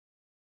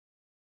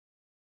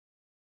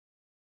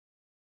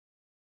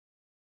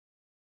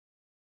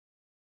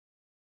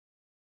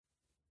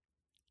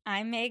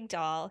I'm Meg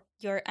Dahl,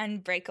 your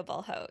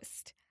Unbreakable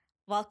host.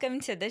 Welcome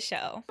to the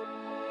show.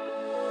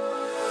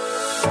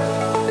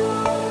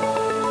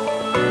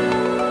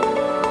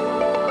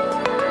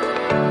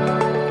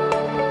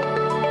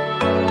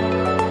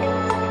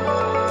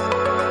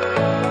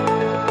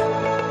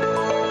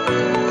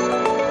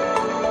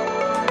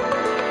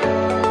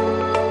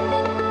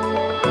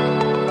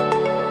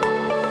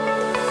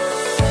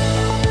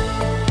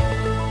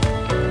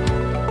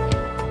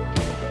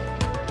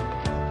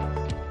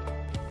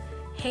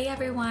 Hey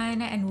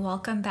everyone, and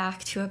welcome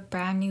back to a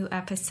brand new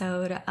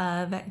episode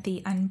of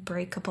the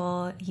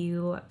Unbreakable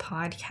You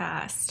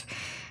podcast.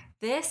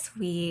 This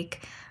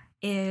week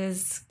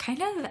is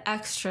kind of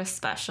extra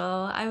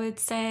special, I would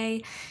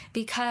say,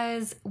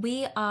 because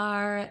we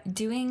are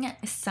doing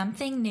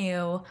something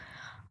new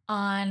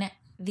on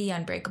the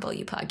Unbreakable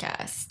You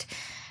podcast.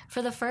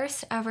 For the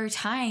first ever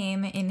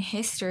time in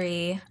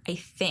history, I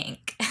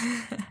think,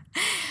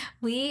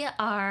 we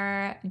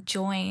are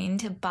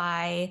joined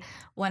by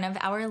one of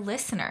our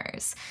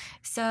listeners.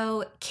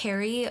 So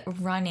Carrie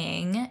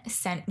Running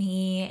sent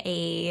me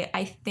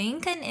an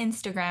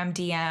Instagram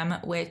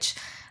DM, which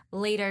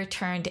later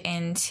turned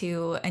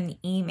into an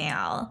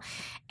email.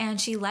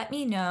 And she let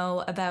me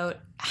know about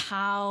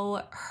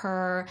how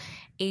her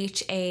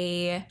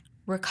HA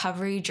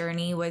recovery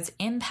journey was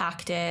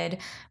impacted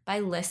by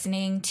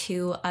listening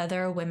to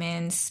other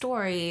women's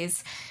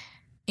stories,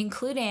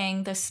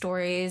 including the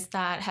stories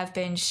that have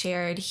been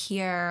shared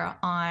here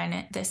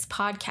on this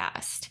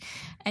podcast.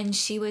 And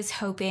she was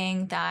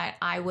hoping that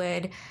I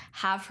would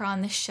have her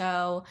on the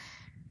show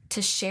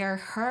to share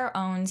her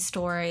own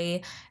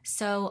story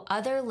so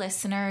other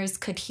listeners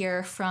could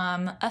hear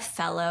from a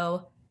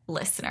fellow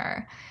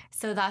listener.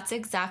 So that's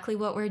exactly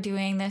what we're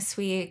doing this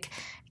week.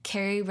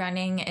 Carrie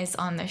Running is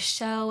on the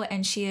show,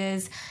 and she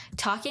is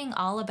talking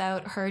all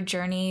about her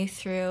journey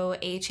through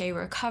HA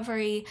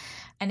recovery.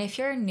 And if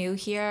you're new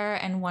here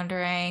and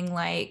wondering,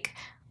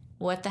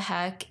 what the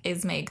heck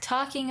is Meg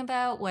talking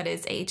about? What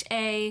is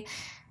HA?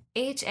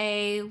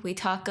 HA, we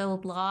talk a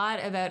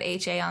lot about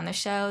HA on the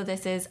show.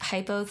 This is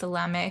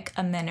Hypothalamic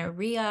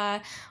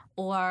Amenorrhea,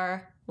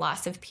 or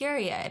loss of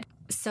period.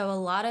 So a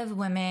lot of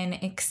women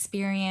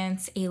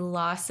experience a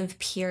loss of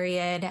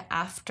period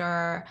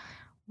after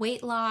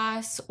weight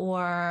loss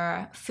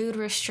or food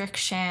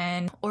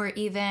restriction, or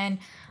even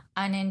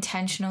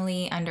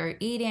unintentionally under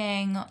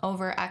eating,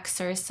 over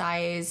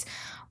exercise,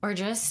 or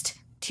just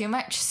too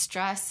much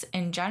stress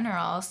in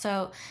general.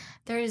 So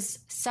there's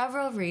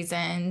several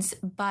reasons,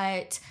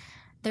 but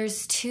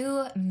there's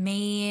two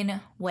main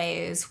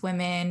ways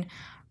women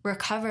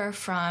recover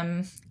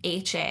from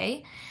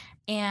HA.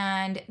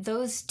 And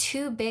those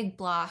two big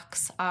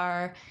blocks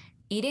are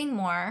eating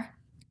more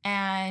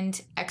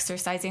and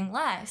exercising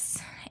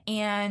less.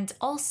 And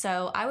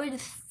also, I would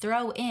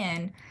throw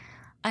in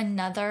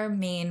another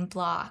main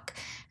block.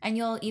 And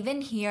you'll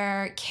even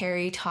hear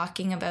Carrie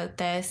talking about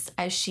this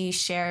as she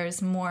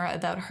shares more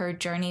about her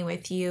journey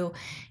with you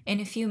in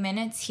a few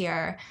minutes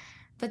here.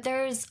 But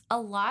there's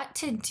a lot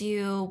to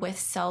do with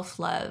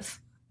self-love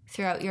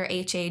throughout your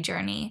HA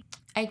journey.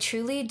 I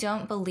truly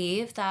don't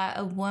believe that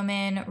a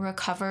woman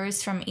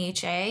recovers from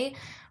HA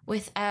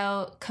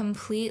without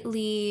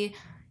completely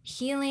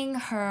healing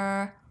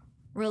her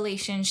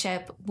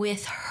relationship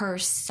with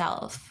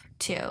herself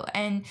too.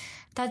 And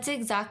that's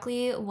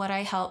exactly what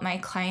I help my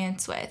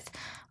clients with.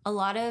 A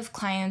lot of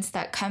clients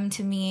that come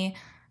to me,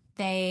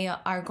 they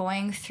are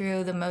going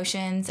through the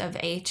motions of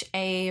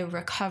HA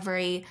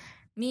recovery,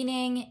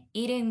 meaning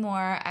eating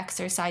more,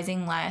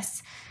 exercising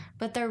less,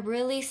 but they're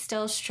really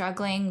still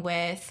struggling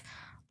with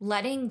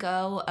letting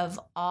go of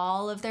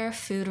all of their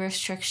food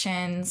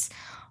restrictions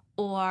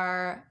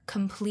or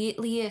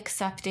completely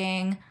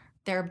accepting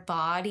their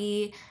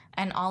body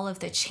and all of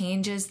the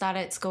changes that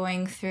it's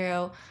going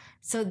through.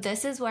 So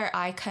this is where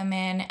I come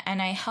in,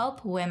 and I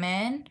help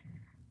women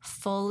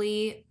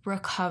fully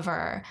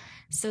recover.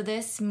 So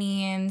this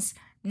means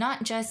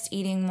not just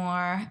eating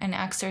more and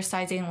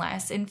exercising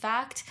less. In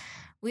fact,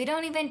 we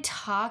don't even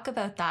talk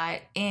about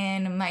that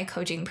in my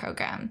coaching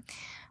program.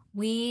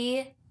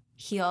 We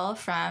heal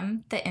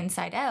from the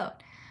inside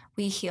out.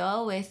 We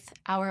heal with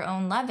our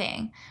own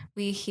loving.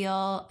 We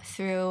heal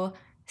through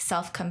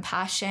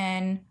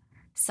self-compassion,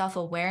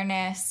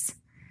 self-awareness,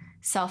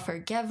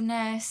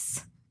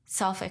 self-forgiveness,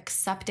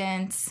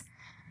 self-acceptance,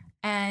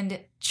 and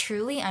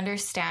truly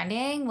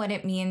understanding what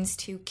it means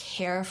to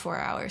care for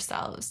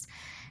ourselves.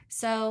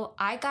 So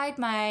I guide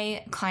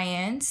my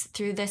clients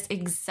through this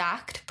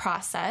exact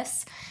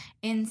process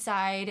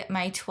inside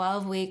my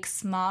 12-week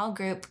small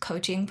group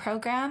coaching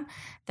program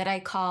that I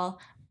call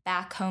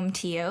Back Home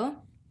to You,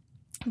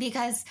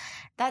 because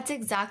that's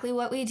exactly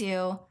what we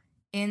do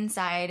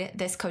inside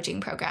this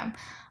coaching program.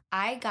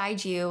 I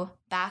guide you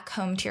back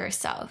home to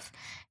yourself.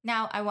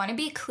 Now, I want to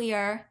be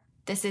clear,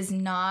 this is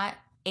not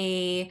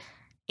a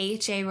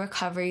HA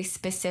recovery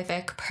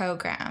specific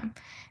program.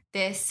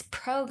 This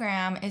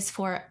program is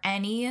for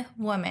any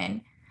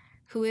woman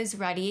who is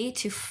ready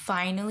to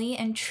finally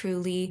and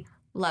truly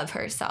love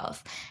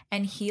herself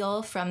and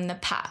heal from the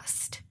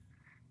past.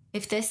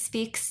 If this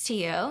speaks to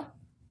you,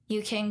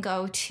 you can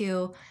go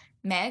to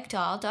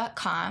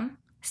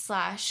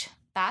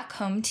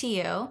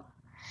megdahl.com/backhometoyou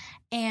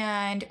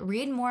and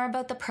read more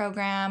about the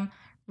program,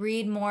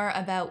 read more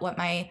about what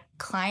my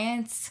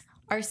clients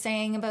are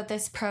saying about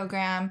this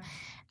program.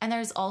 And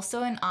there's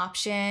also an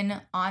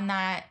option on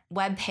that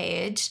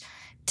webpage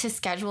to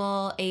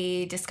schedule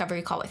a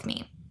discovery call with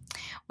me.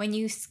 When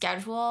you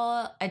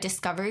schedule a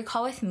discovery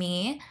call with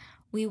me,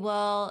 we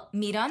will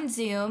meet on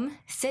Zoom,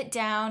 sit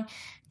down,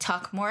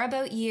 talk more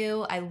about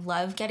you. I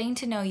love getting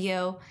to know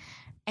you.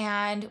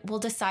 And we'll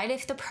decide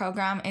if the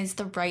program is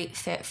the right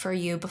fit for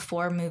you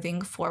before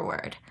moving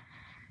forward.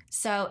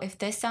 So if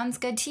this sounds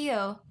good to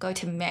you, go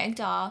to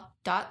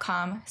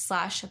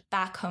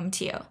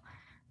megdahl.com/backhometoyou.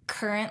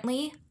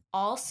 Currently,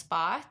 all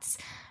spots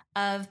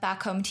of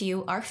Back Home to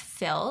You are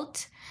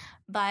filled,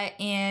 but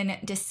in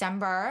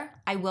December,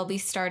 I will be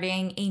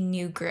starting a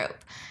new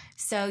group.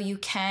 So you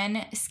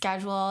can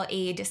schedule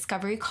a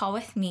discovery call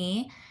with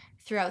me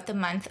throughout the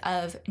month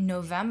of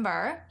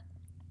November.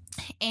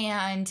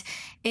 And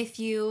if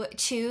you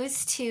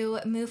choose to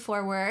move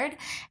forward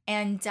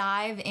and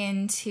dive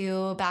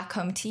into Back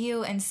Home to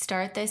You and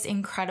start this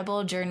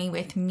incredible journey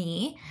with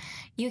me,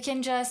 you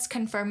can just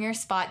confirm your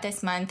spot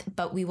this month,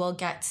 but we will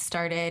get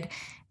started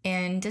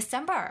in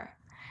December.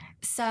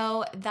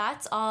 So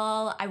that's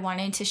all I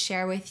wanted to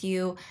share with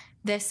you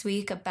this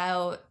week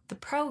about the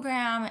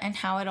program and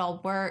how it all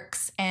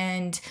works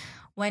and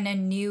when a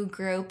new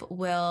group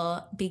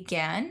will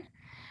begin.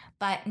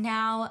 But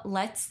now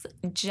let's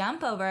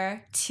jump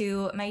over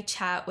to my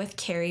chat with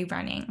Carrie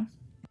Running.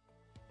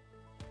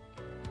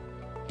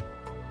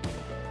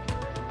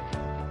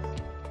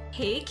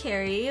 Hey,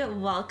 Carrie,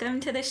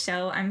 welcome to the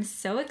show. I'm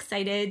so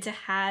excited to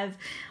have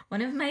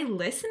one of my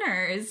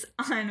listeners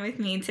on with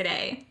me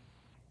today.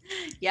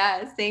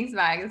 Yes, thanks,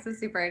 Mag. This is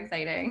super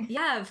exciting.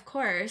 Yeah, of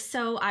course.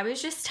 So I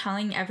was just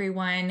telling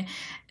everyone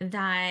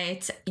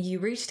that you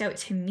reached out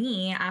to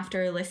me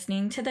after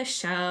listening to the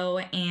show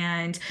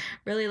and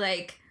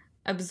really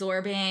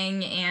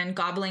absorbing and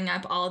gobbling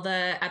up all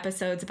the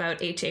episodes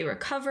about HA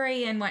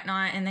recovery and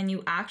whatnot. And then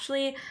you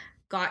actually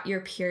got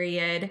your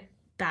period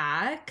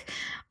back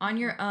on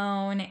your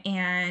own.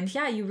 And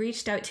yeah, you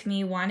reached out to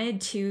me,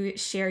 wanted to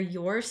share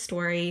your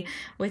story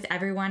with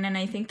everyone. And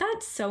I think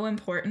that's so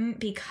important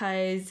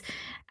because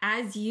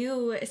as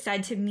you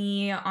said to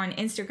me on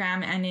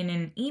Instagram and in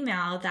an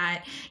email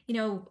that,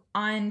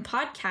 on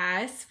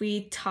podcasts,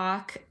 we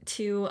talk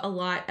to a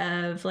lot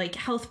of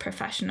health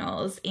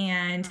professionals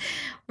and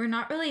we're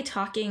not really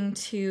talking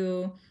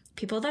to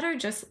people that are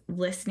just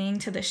listening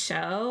to the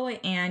show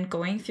and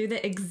going through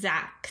the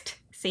exact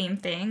same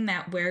thing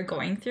that we're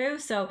going through.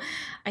 So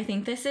I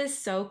think this is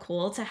so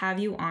cool to have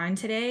you on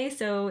today.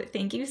 So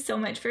thank you so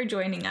much for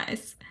joining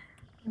us.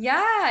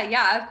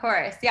 Yeah, of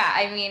course. Yeah,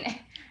 I mean,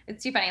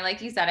 it's too funny.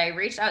 Like you said, I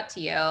reached out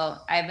to you.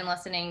 I've been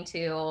listening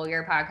to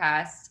your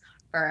podcast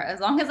for as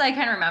long as I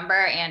can remember,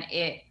 and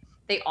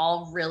they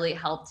all really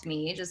helped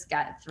me just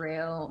get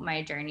through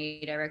my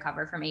journey to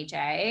recover from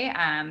HA.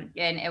 And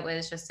it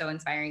was just so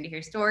inspiring to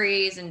hear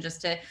stories and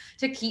just to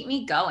keep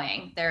me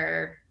going.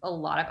 There are a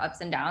lot of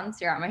ups and downs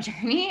throughout my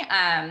journey.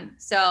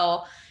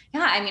 So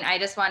yeah, I mean, I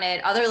just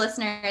wanted other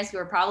listeners who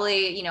are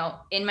probably,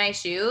 in my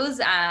shoes,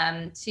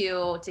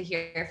 to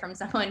hear from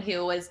someone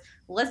who was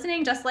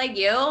listening just like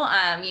you,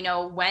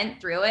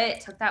 went through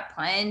it, took that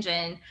plunge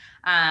and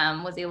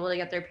was able to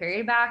get their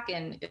period back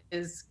and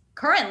is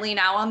currently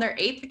now on their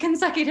 8th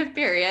consecutive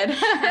period.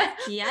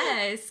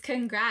 Yes,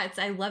 congrats.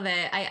 I love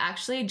it. I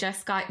actually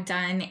just got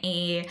done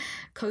a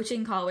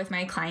coaching call with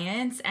my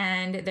clients,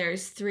 and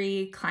there's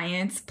 3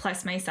 clients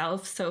plus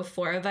myself, so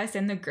 4 of us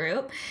in the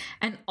group,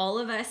 and all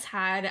of us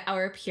had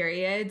our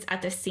periods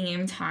at the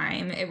same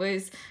time. It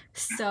was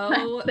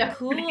so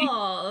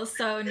cool.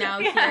 So now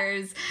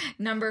here's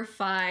number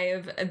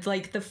 5,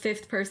 the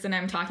 5th person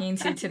I'm talking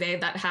to today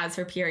that has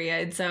her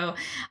period. So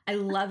I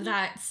love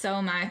that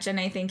so much. And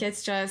I think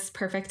it's just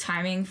perfect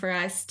timing for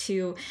us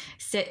to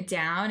sit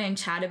down and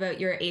chat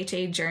about your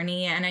HA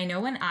journey. And I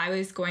know when I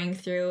was going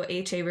through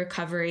HA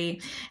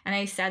recovery, and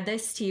I said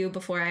this to you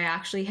before I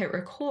actually hit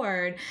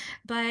record,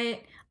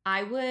 but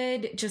I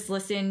would just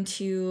listen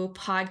to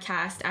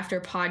podcast after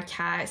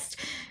podcast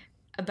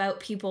about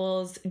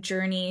people's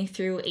journey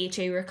through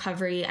HA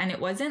recovery. And it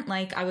wasn't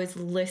like I was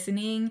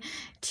listening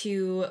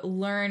to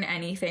learn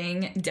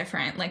anything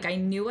different. I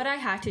knew what I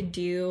had to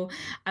do.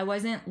 I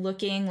wasn't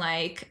looking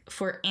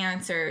for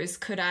answers.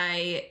 Could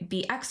I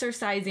be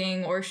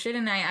exercising or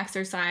shouldn't I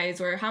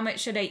exercise, or how much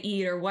should I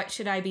eat, or what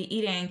should I be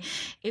eating?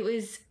 It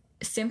was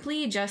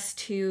simply just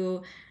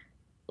to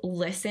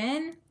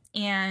listen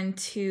and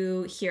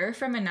to hear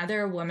from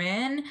another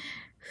woman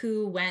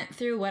who went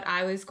through what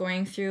I was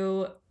going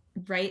through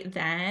right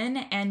then,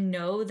 and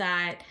know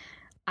that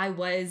I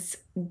was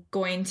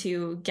going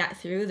to get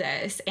through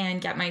this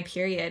and get my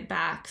period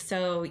back.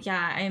 So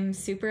yeah, I'm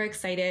super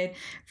excited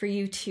for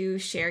you to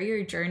share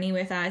your journey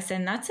with us.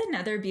 And that's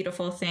another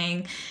beautiful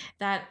thing,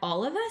 that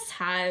all of us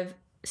have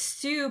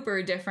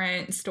super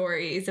different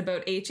stories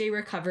about HA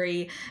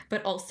recovery,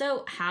 but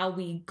also how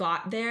we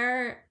got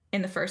there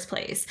in the first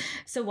place.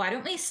 So why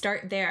don't we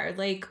start there?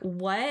 Like,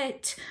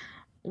 what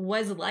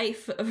was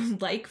life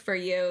like for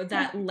you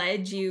that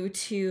led you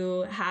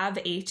to have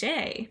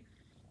HA?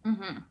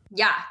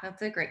 Yeah,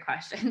 that's a great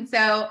question.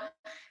 So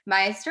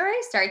my story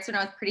starts when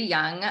I was pretty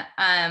young.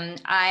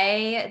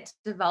 I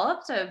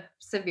developed a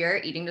severe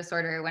eating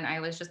disorder when I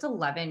was just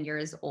 11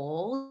 years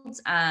old.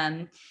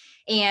 And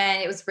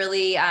it was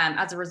really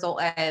as a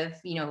result of,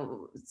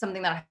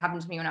 something that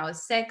happened to me when I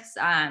was 6,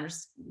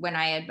 just when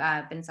I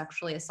had been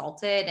sexually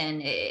assaulted,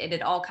 and it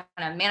had all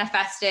kind of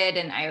manifested.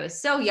 And I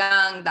was so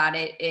young that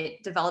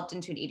it developed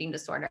into an eating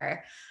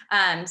disorder.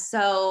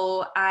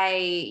 So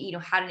I,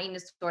 had an eating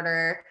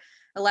disorder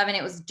 11.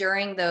 It was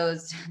during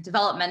those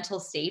developmental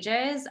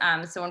stages.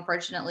 So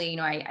unfortunately,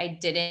 I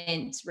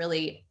didn't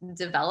really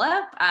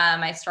develop.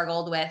 I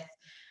struggled with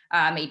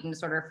eating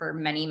disorder for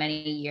many,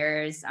 many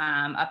years,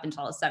 up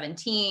until I was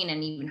 17,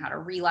 and even had a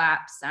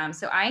relapse.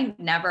 So I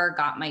never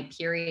got my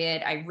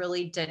period. I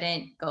really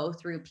didn't go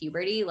through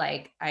puberty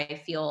like I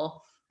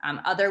feel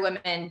other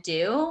women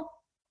do.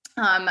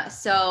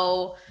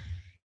 So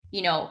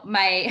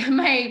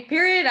my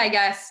period, I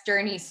guess,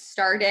 journey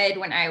started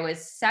when I was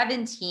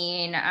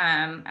 17.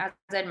 As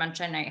I'd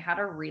mentioned, I had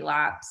a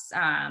relapse.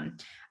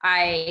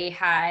 I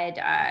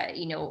had,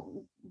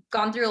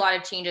 gone through a lot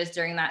of changes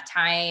during that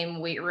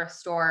time, weight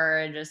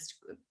restore, just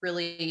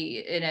really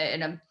in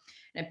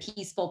a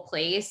peaceful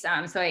place.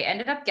 So I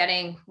ended up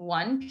getting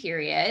one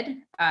period.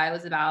 It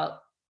was about,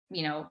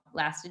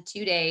 lasted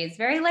 2 days,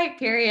 very light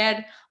period.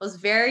 I was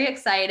very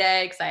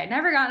excited because I had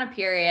never gotten a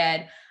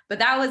period. But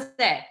that was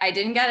it. I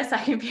didn't get a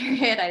second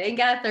period. I didn't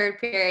get a third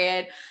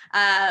period.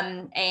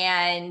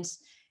 And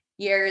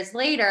years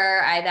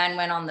later, I then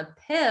went on the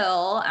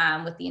pill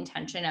with the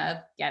intention of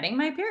getting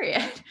my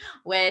period,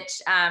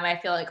 which I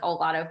feel like a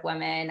lot of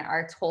women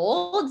are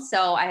told.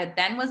 So I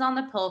then was on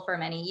the pill for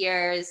many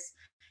years,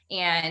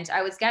 and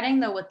I was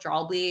getting the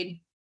withdrawal bleed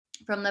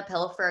from the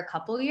pill for a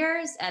couple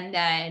years. And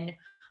then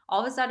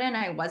all of a sudden,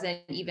 I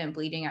wasn't even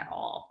bleeding at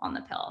all on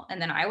the pill. And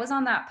then I was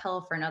on that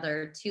pill for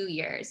another 2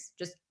 years,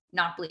 just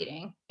not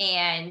bleeding.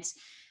 And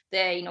the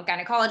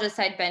gynecologist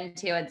I'd been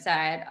to had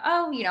said,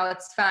 oh,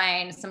 it's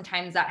fine.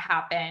 Sometimes that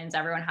happens.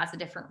 Everyone has a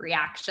different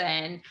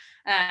reaction.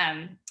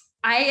 I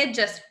had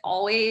just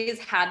always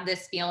had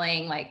this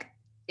feeling like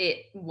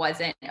it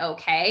wasn't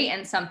okay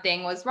and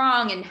something was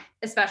wrong. And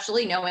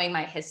especially knowing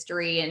my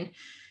history and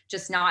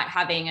just not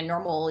having a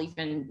normal,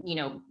 even,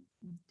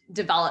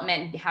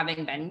 development,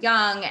 having been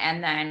young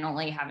and then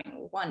only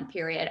having one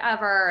period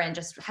ever, and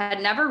just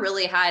had never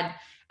really had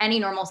any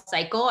normal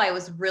cycle. I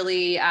was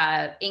really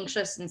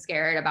anxious and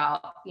scared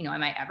about,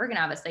 am I ever going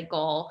to have a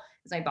cycle?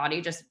 Is my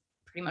body just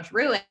pretty much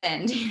ruined,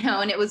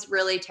 and it was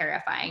really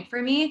terrifying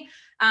for me.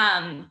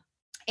 And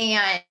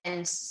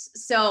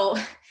so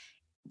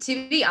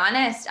to be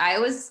honest, I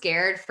was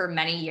scared for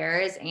many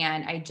years,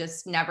 and I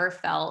just never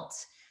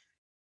felt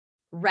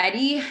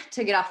ready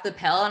to get off the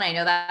pill. And I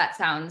know that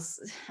sounds,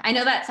 I don't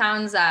know how that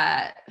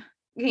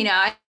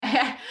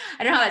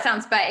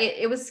sounds, but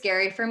it was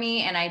scary for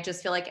me. And I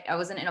just feel like I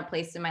wasn't in a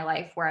place in my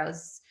life where I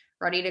was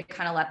ready to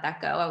kind of let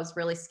that go. I was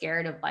really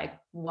scared of like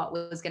what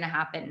was going to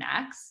happen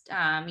next,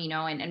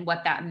 and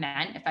what that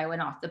meant if I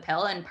went off the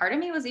pill. And part of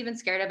me was even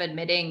scared of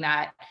admitting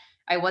that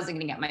I wasn't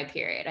going to get my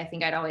period. I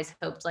think I'd always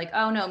hoped like,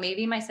 oh no,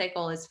 maybe my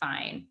cycle is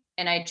fine.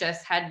 And I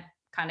just had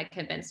kind of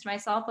convinced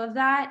myself of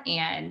that.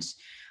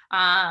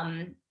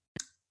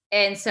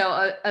 And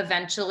so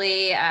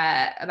eventually,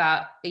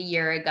 about a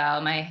year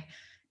ago, my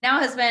now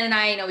husband and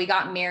I, we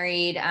got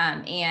married,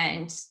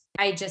 and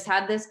I just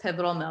had this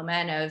pivotal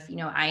moment of,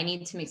 I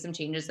need to make some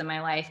changes in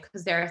my life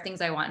because there are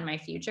things I want in my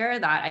future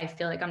that I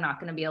feel like I'm not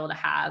going to be able to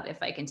have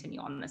if I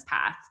continue on this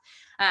path.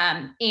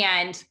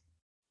 And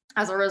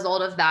as a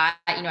result of that,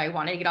 I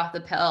wanted to get off the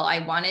pill.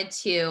 I wanted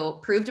to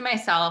prove to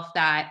myself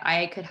that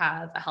I could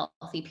have a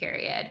healthy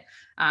period.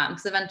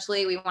 Because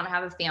eventually we want to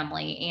have a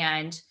family.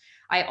 And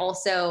I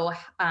also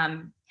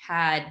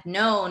had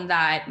known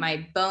that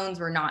my bones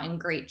were not in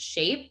great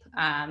shape,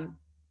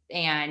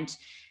 and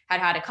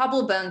had a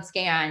couple of bone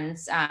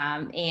scans.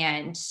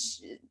 And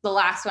the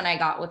last one I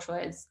got, which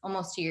was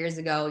almost 2 years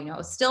ago,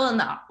 was still in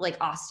the like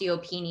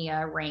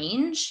osteopenia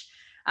range.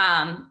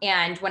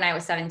 And when I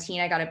was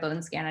 17, I got a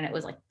bone scan and it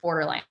was like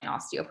borderline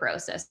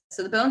osteoporosis.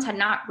 So the bones had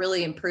not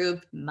really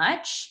improved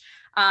much.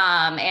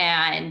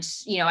 And,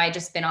 I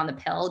just been on the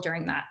pill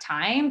during that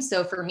time.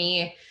 So for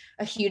me,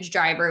 a huge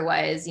driver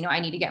was, I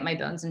need to get my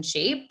bones in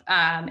shape.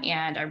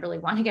 And I really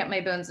want to get my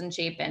bones in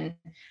shape.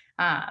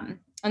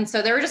 And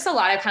so there were just a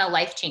lot of kind of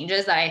life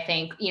changes that I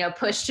think,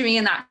 pushed me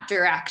in that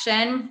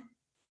direction.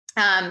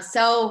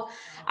 So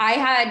I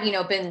had,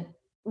 been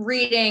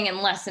reading and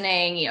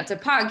listening, to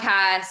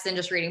podcasts and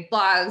just reading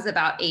blogs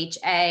about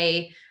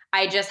HA.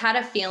 I just had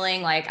a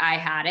feeling like I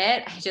had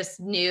it. I just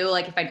knew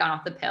like if I'd gone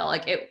off the pill,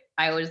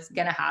 I was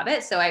going to have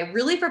it. So I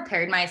really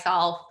prepared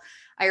myself.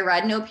 I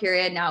read No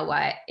Period Now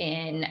What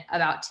in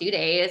about 2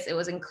 days. It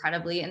was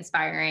incredibly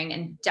inspiring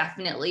and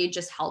definitely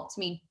just helped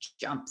me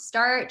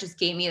jumpstart, just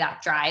gave me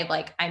that drive.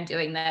 Like, I'm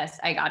doing this.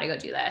 I got to go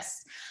do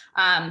this.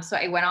 So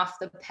I went off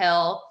the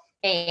pill.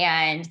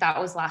 And that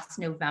was last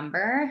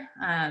November.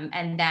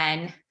 And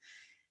then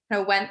I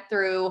went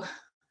through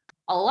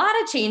a lot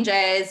of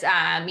changes,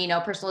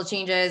 personal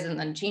changes, and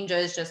then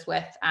changes just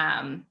with,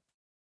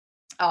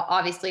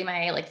 obviously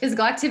my like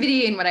physical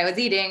activity and what I was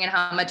eating and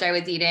how much I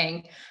was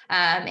eating.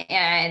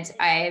 And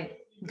I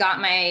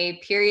got my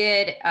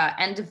period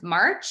end of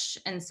March.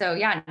 And so,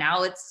 yeah,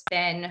 now it's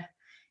been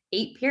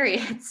 8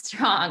 periods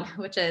strong,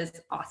 which is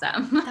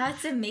awesome.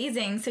 That's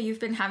amazing. So you've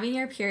been having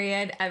your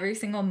period every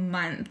single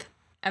month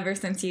ever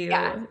since you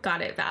got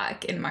it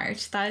back in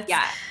March. That's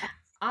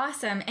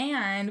awesome.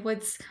 And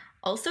what's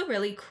also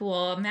really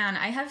cool, man,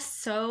 I have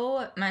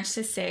so much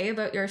to say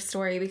about your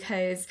story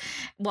because,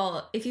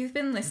 well, if you've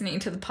been listening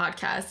to the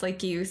podcast,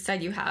 like you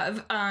said you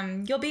have,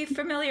 you'll be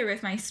familiar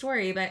with my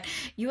story, but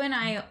you and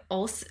I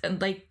also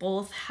like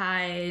both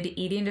had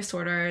eating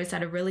disorders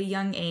at a really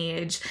young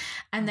age.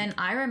 And then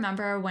I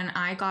remember when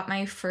I got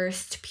my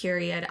first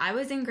period, I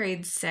was in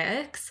grade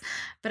 6,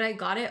 but I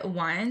got it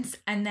once,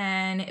 and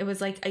then it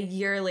was like a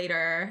year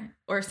later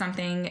or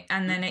something,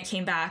 and then it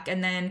came back,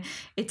 and then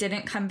it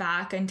didn't come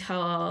back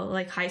until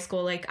like high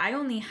school. Like I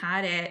only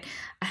had it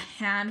a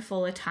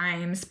handful of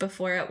times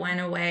before it went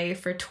away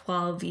for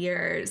 12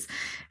 years.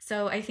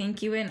 So I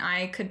think you and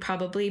I could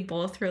probably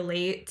both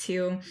relate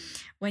to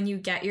when you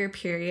get your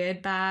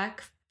period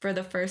back for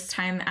the first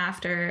time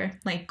after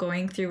like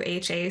going through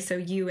HA, so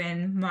you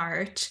in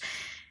March.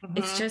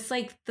 It's just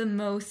like the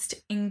most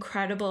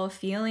incredible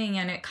feeling,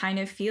 and it kind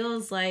of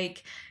feels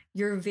like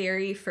your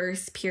very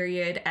first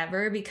period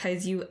ever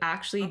because you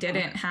actually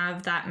didn't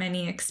have that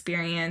many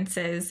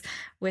experiences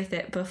with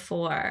it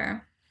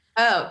before.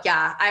 Oh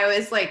yeah. I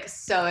was like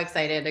so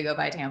excited to go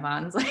buy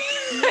tampons.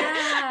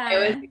 I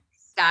was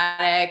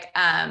ecstatic.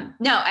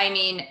 No, I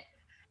mean,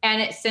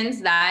 and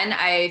since then,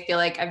 I feel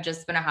like I've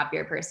just been a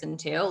happier person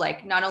too.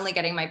 Like not only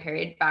getting my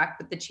period back,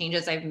 but the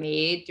changes I've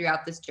made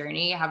throughout this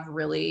journey have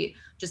really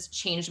just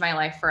changed my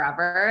life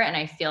forever. And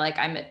I feel like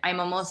I'm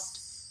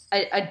almost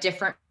a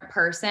different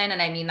person.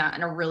 And I mean that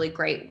in a really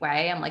great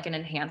way. I'm like an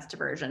enhanced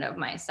version of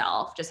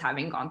myself, just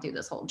having gone through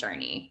this whole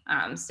journey.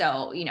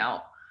 So,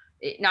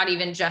 not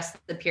even just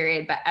the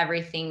period, but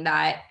everything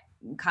that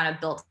kind of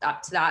built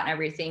up to that and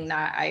everything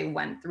that I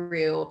went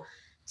through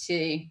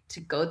to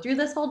go through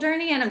this whole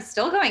journey. And I'm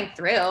still going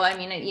through. I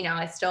mean,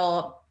 I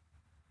still,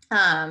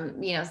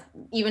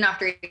 even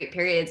after 8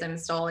 periods, I'm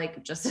still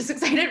like just as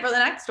excited for the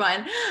next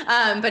one.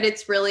 But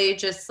it's really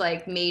just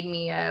like made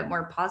me a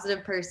more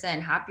positive person,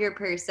 happier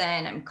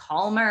person. I'm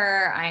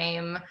calmer.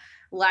 I'm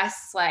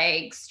less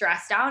like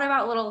stressed out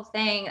about little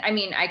things. I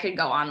mean, I could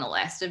go on the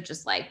list of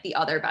just like the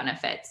other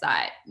benefits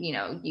that,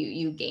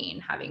 you gain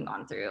having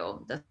gone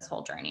through this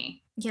whole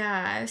journey.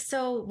 Yeah.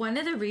 So one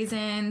of the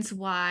reasons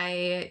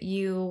why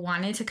you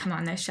wanted to come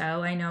on the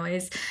show, I know,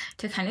 is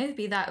to kind of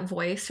be that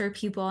voice for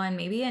people and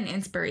maybe an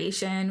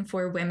inspiration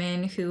for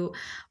women who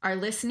are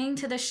listening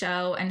to the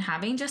show and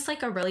having just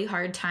like a really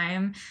hard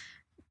time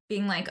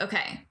being like,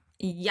 okay,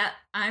 yep,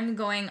 I'm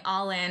going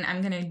all in.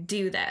 I'm going to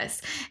do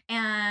this.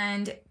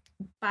 And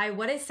by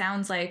what it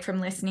sounds like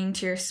from listening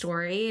to your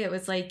story, it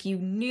was like you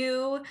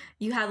knew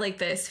you had like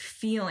this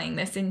feeling,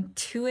 this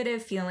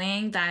intuitive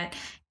feeling that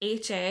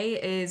HA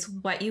is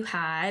what you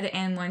had.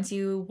 And once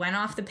you went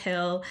off the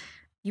pill,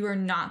 you were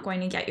not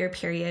going to get your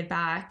period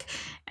back.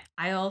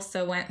 I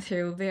also went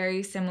through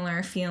very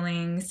similar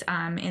feelings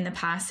in the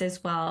past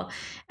as well.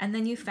 And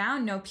then you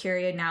found no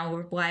period now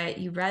or what?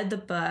 You read the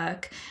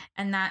book,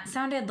 and that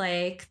sounded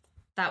like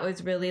that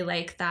was really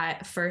like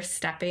that first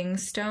stepping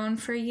stone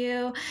for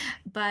you.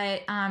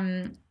 But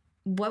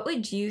what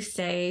would you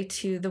say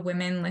to the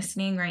women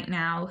listening right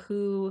now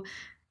who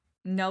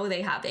know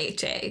they have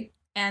HA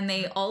and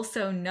they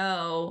also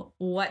know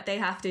what they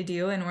have to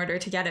do in order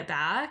to get it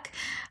back,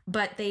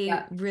 but they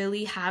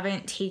really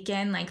haven't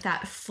taken like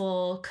that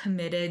full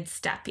committed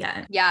step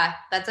yet? Yeah,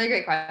 that's a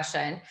great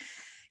question.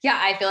 Yeah,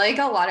 I feel like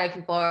a lot of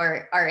people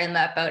are in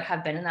that boat,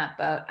 have been in that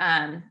boat.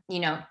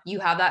 You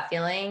have that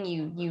feeling,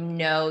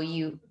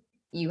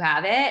 you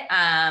have it.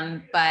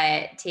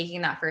 But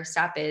taking that first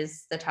step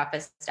is the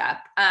toughest step.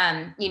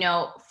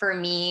 For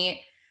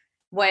me,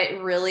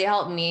 what really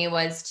helped me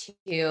was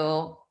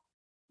to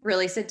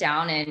really sit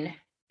down and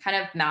kind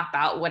of map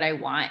out what I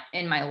want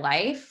in my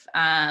life.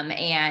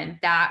 And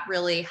that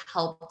really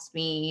helped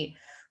me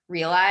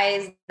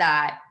realize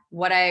that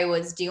what I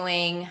was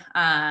doing,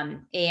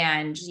 and,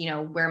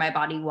 where my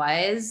body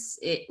was,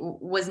 it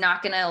was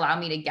not going to allow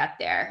me to get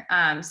there.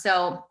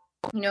 So,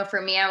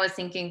 for me, I was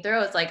thinking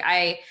through, it's like,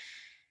 I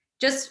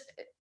just,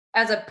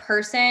 as a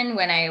person,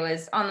 when I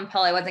was on the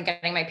pill, I wasn't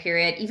getting my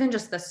period. Even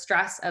just the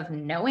stress of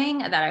knowing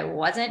that I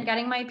wasn't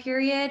getting my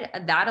period,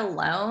 that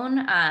alone,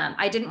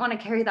 I didn't want to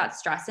carry that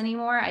stress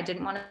anymore. I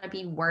didn't want to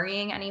be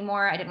worrying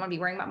anymore. I didn't want to be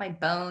worrying about my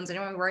bones. I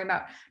didn't want to be worrying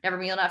about never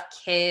being able to have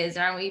kids.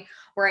 I don't want to be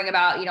worrying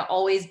about,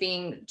 always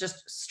being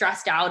just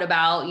stressed out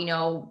about,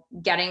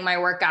 getting my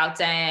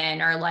workouts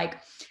in, or like,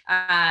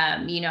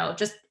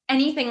 just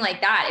anything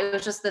like that. It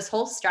was just this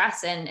whole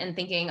stress and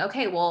thinking,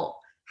 okay, well,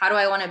 who do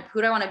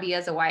I want to be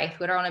as a wife?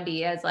 Who do I want to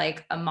be as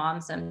like a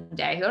mom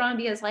someday? Who do I want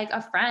to be as like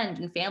a friend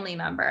and family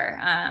member?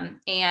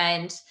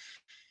 And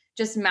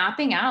just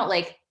mapping out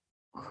like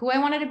who I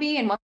wanted to be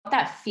and what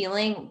that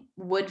feeling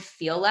would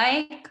feel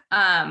like,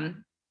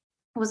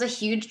 was a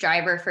huge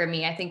driver for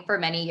me. I think for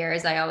many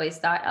years, I always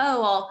thought,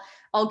 oh, well,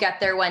 I'll get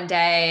there one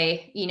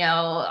day,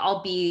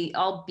 I'll be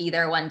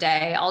there one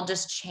day. I'll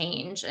just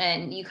change.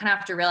 And you kind of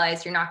have to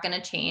realize you're not going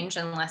to change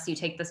unless you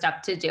take the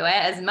step to do it.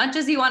 As much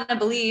as you want to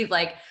believe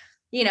like,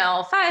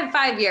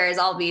 5 years,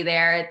 I'll be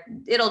there.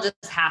 It'll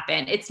just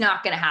happen. It's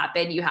not going to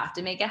happen. You have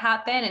to make it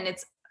happen. And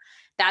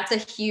that's a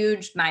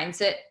huge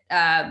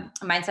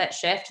mindset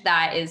shift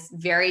that is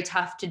very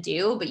tough to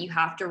do, but you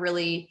have to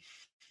really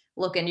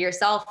look into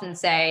yourself and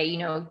say,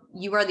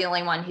 you are the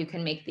only one who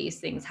can make these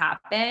things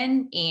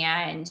happen.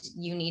 And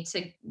you need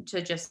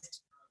to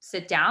just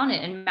sit down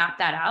and map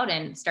that out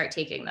and start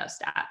taking those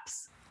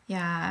steps.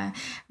 Yeah.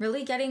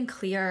 Really getting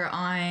clear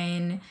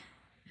on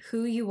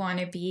who you want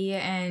to be.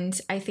 And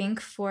I think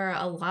for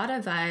a lot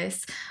of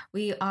us,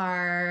 we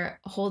are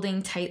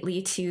holding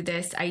tightly to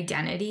this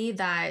identity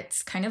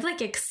that's kind of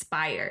like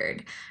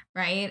expired,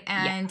 right?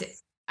 And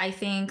yes. I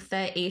think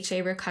the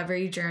HA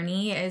recovery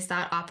journey is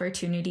that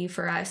opportunity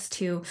for us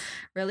to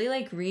really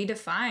like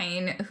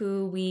redefine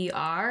who we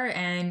are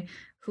and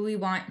who we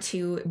want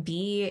to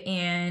be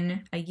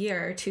in a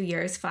year, 2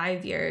 years,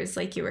 5 years,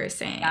 like you were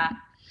saying. Yeah.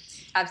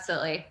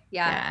 Absolutely.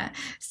 Yeah.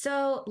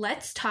 So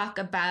let's talk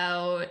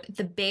about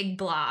the big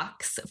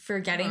blocks for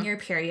getting your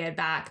period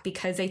back,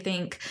 because I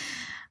think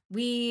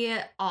we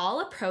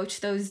all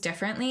approach those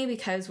differently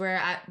because we're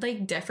at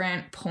like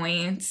different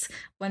points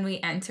when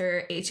we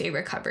enter HA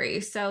recovery.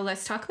 So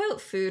let's talk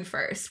about food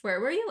first. Where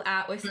were you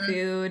at with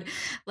food?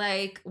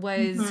 Like,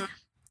 was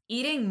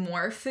eating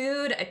more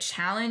food a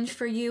challenge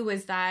for you?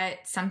 Was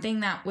that something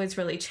that was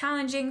really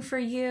challenging for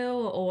you?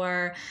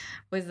 Or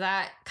was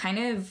that kind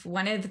of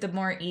one of the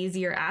more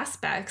easier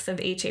aspects of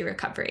HA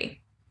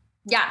recovery?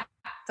 Yeah,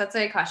 that's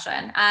a good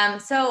question.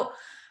 So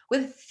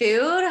with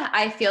food,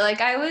 I feel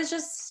like I was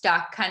just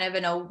stuck kind of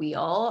in a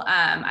wheel.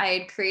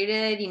 I had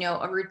created,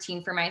 a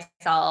routine for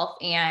myself.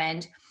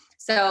 And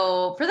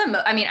so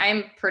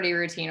I'm pretty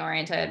routine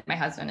oriented. My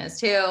husband is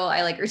too.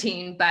 I like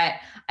routine, but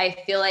I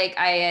feel like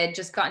I had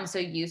just gotten so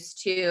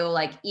used to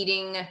like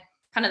eating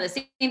kind of the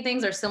same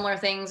things or similar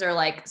things or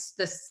like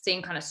the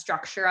same kind of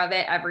structure of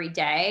it every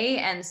day.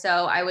 And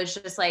so I was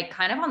just like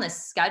kind of on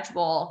this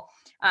schedule.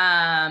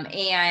 And,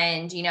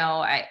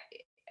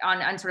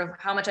 on sort of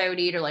how much I would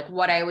eat or like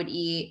what I would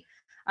eat.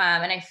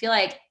 And I feel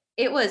like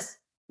it was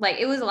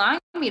allowing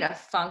me to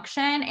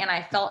function, and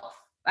I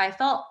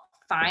felt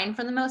fine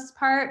for the most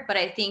part. But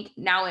I think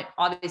now,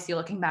 obviously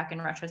looking back in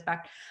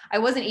retrospect, I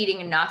wasn't eating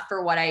enough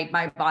for what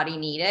my body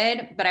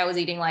needed, but I was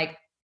eating like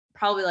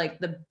probably like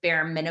the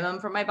bare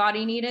minimum for my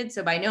body needed.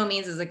 So by no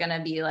means is it going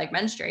to be like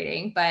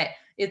menstruating, but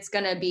it's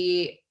going to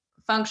be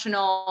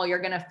functional. You're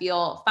going to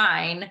feel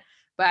fine,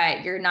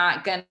 but you're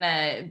not going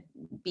to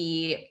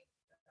be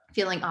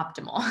feeling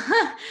optimal.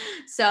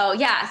 So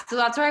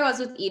that's where I was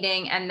with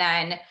eating. And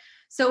then,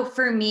 so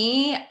for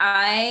me,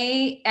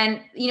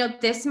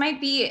 this might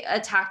be a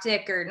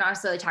tactic or not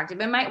necessarily a tactic,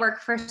 but it might work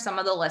for some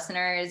of the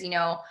listeners.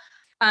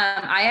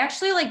 I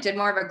actually like did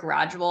more of a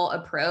gradual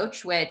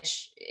approach,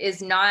 which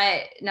is not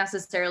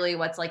necessarily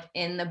what's like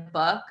in the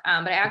book.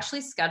 But I actually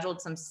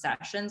scheduled some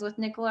sessions with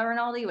Nicola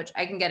Rinaldi, which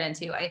I can get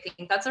into. I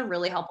think that's a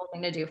really helpful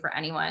thing to do for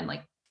anyone,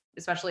 like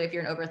especially if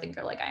you're an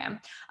overthinker like I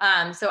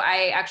am. So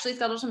I actually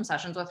scheduled some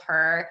sessions with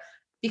her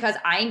because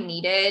I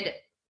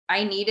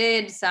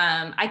needed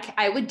some,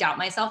 I would doubt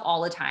myself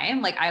all the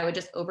time. Like I would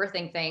just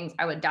overthink things.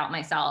 I would doubt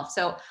myself.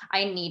 So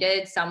I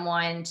needed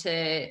someone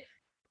to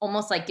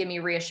almost like give me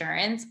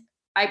reassurance.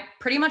 I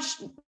pretty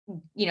much,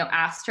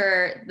 asked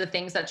her the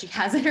things that she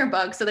has in her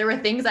book. So there were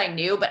things I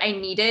knew, but I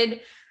needed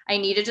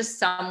just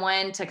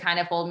someone to kind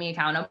of hold me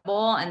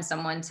accountable and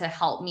someone to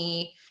help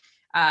me,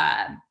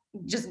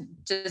 just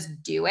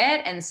do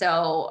it. And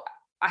so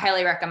I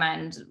highly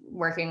recommend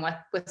working with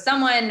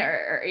someone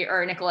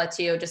or Nicola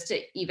too, just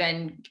to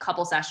even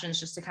couple sessions,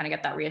 just to kind of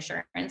get that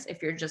reassurance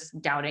if you're just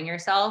doubting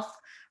yourself,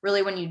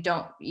 really when you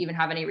don't even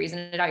have any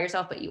reason to doubt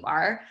yourself, but you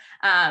are.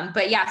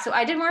 But yeah, so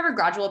I did more of a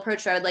gradual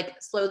approach. So I would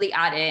like slowly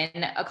add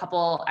in a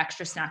couple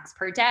extra snacks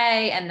per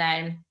day. And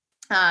then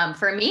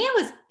for me,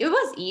 it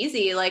was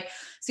easy. Like as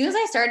soon as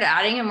I started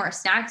adding in more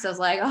snacks, I was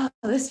like, oh,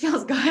 this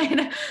feels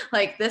good.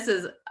 Like this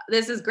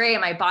is great.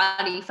 My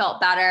body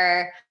felt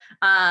better.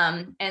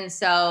 And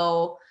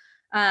so,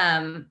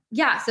 so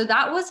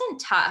that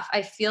wasn't tough.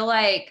 I feel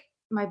like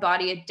my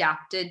body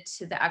adapted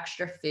to the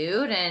extra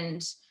food,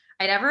 and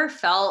I never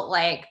felt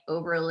like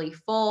overly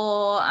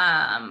full,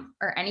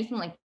 or anything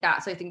like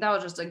that. So I think that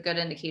was just a good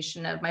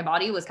indication of my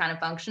body was kind of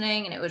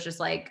functioning, and it was just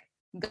like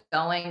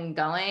going,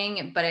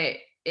 but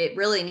it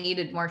really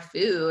needed more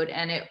food,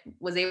 and it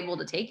was able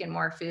to take in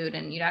more food,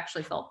 and you'd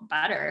actually felt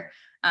better,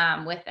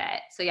 with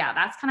it. So yeah,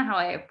 that's kind of how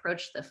I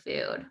approached the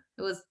food.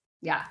 It was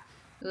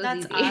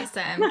That's easy.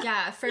 Awesome.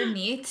 Yeah, for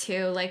me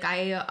too, like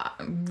I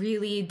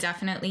really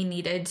definitely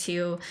needed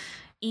to,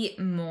 eat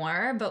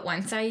more, but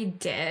once I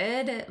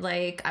did,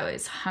 like I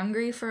was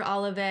hungry for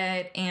all of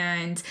it,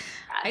 and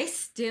I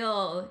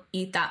still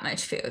eat that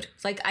much food.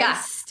 Like I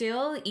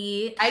still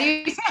eat. I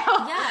do too.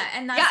 Yeah,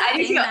 and that's the I do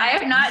thing too.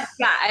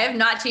 that I have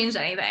not changed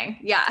anything.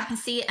 Yeah.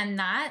 See, and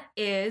that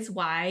is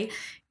why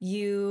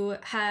you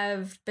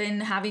have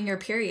been having your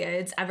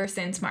periods ever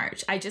since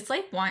March. I just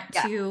like want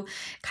to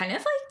kind of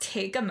like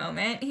take a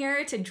moment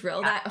here to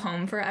drill that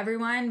home for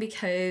everyone,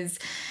 because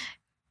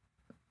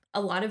a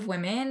lot of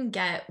women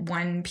get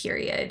one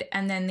period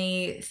and then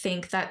they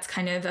think that's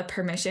kind of a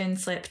permission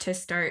slip to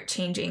start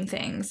changing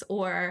things,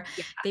 or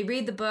they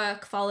read the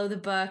book, follow the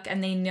book,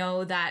 and they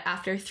know that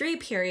after 3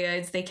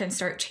 periods they can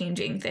start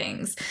changing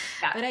things.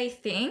 But I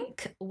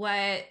think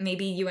what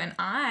maybe you and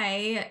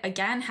I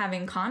again have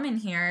in common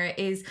here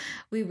is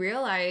we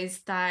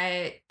realize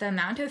that the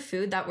amount of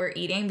food that we're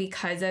eating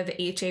because of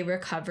HA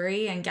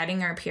recovery and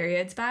getting our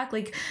periods back,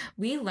 like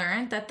we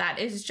learned that that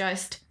is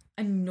just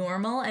a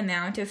normal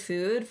amount of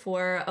food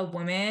for a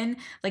woman,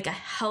 like a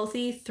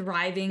healthy,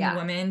 thriving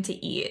woman to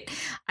eat.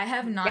 I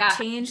have not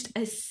changed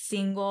a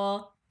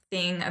single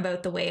thing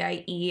about the way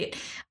I eat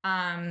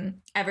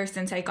ever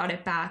since I got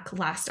it back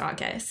last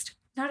August.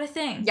 Not a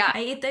thing. I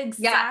ate the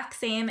exact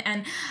same.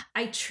 And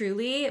I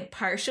truly,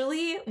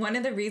 partially, one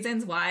of the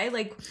reasons why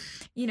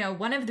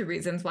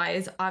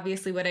is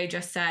obviously what I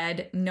just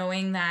said,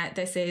 knowing that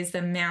this is the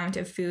amount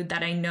of food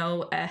that I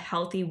know a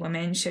healthy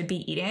woman should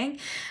be eating.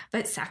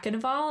 But second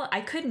of all,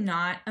 I could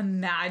not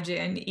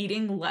imagine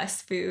eating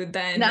less food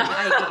than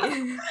I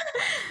eat.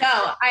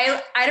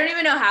 I don't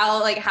even know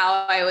how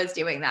I was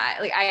doing that.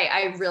 Like,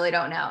 I really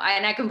don't know.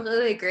 And I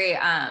completely agree.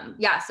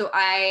 So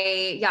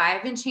I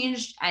haven't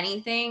changed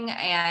anything.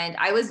 And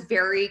I was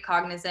very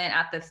cognizant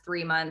at the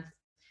 3-month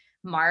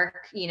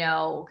mark,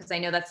 because I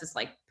know that's this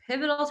like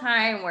pivotal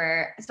time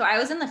so I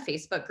was in the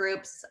Facebook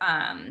groups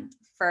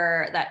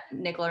for that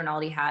Nicola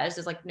Rinaldi has.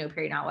 There's like No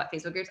Period Now What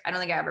Facebook groups. I don't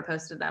think I ever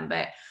posted them,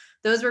 but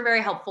those were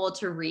very helpful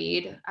to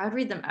read. I would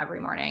read them every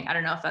morning. I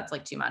don't know if that's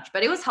like too much,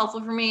 but it was helpful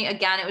for me.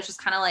 Again, it was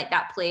just kind of like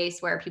that place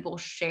where people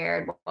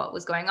shared what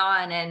was going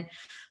on. And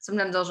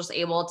sometimes I was just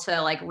able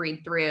to like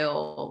read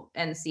through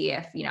and see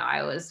if,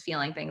 I was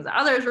feeling things that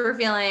others were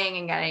feeling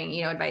and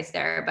getting, advice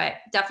there. But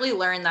definitely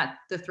learned that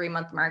the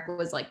 3-month mark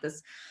was like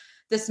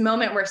this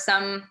moment where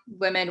some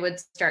women would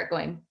start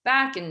going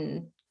back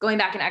and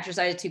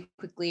exercise too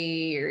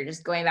quickly, or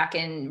just going back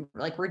and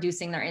like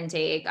reducing their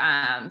intake.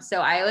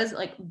 So I was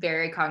like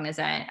very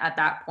cognizant at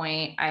that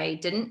point. I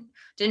didn't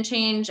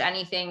change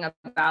anything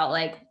about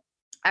like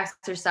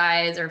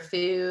exercise or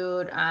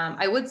food.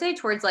 I would say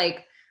towards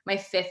like my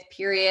 5th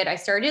period, I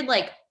started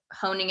like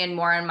honing in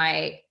more on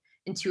my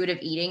intuitive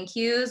eating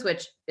cues,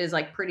 which is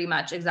like pretty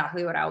much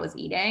exactly what I was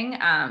eating.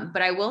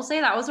 But I will say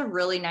that was a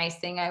really nice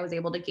thing I was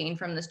able to gain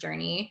from this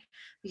journey,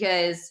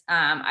 because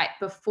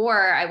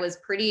before I was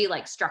pretty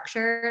like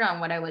structured on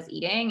what I was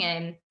eating.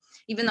 And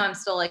even though I'm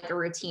still like a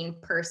routine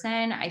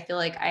person, I feel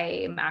like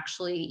I am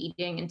actually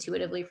eating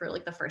intuitively for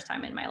like the first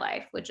time in my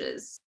life, which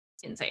is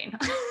insane.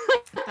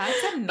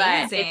 That's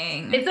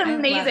amazing. It's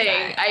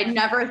amazing. I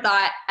never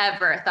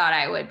ever thought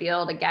I would be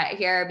able to get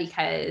here,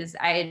 because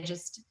I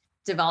just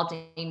developed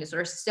an eating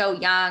disorder so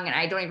young, and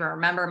I don't even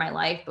remember my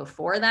life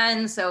before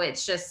then. So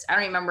it's just, I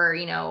don't remember,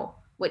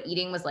 what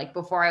eating was like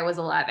before I was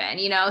 11,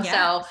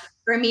 So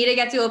for me to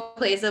get to a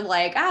place of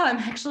like, oh, I'm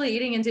actually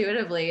eating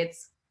intuitively,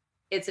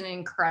 it's an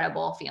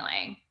incredible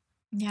feeling.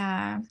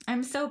 Yeah,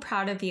 I'm so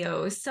proud of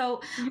you.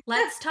 So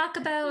let's talk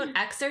about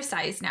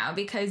exercise now,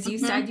 because you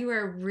said you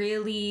were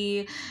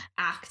really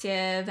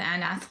active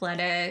and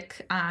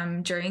athletic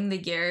during the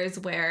years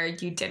where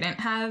you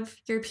didn't have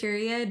your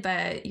period,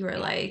 but you were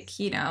like,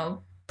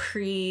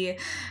 pre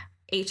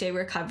HA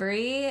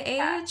recovery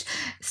age.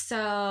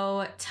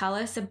 So tell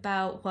us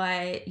about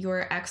what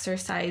your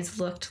exercise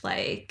looked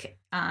like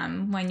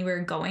when you were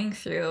going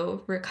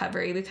through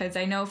recovery, because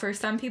I know for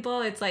some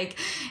people it's like,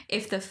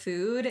 if the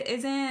food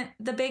isn't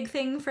the big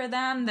thing for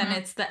them, then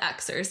it's the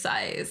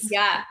exercise.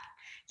 Yeah.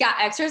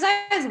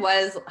 Exercise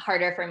was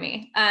harder for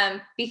me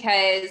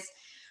because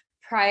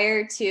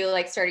prior to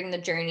like starting the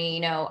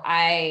journey,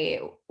 I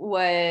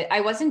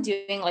wasn't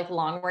doing like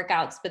long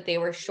workouts, but they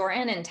were short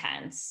and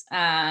intense.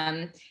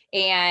 And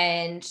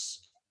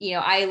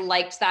I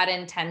liked that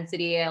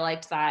intensity. I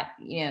liked that,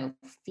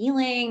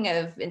 feeling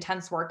of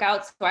intense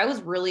workouts. So I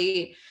was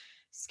really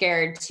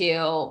scared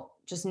to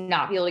just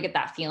not be able to get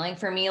that feeling.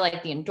 For me,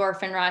 like the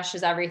endorphin rush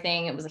is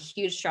everything. It was a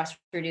huge stress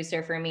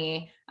reducer for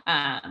me.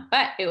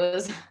 But it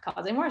was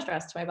causing more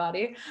stress to my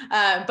body.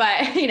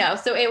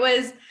 So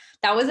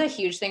that was a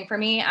huge thing for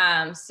me.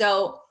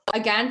 So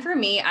again, for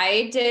me,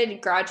 I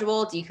did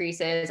gradual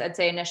decreases. I'd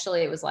say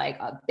initially it was like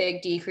a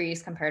big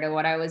decrease compared to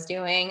what I was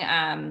doing.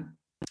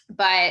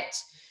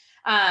 But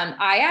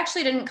I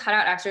actually didn't cut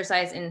out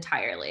exercise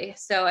entirely.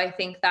 So I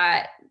think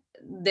that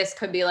this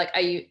could be like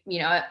a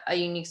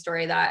unique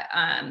story that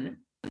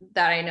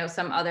I know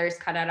some others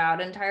cut it out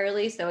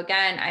entirely. So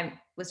again, I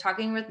was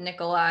talking with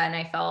Nicola and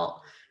I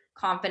felt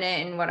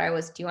confident in what I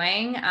was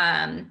doing.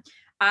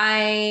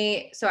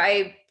 I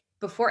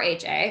before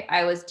HA,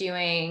 I was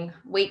doing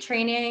weight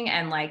training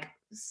and like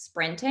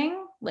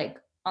sprinting, like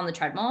on the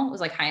treadmill. It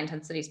was like high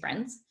intensity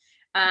sprints.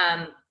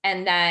 And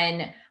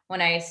then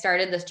when I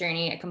started this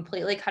journey, I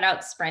completely cut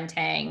out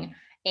sprinting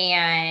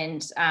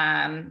and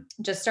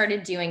just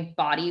started doing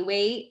body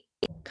weight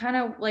kind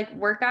of like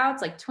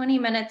workouts, like 20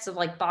 minutes of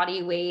like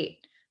body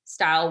weight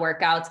style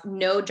workouts,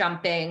 no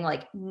jumping,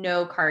 like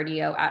no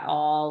cardio at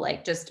all,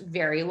 like just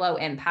very low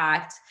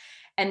impact.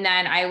 And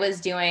then I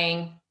was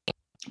doing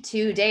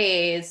 2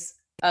 days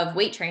of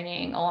weight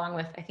training along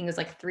with, I think it was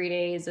like 3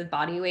 days of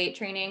body weight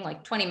training,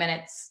 like 20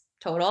 minutes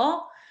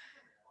total.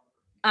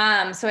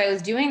 So I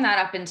was doing that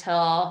up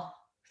until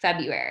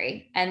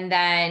February. And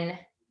then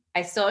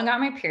I still got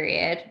my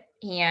period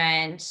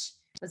and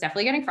was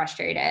definitely getting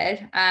frustrated.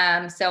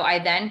 So I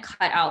then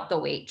cut out the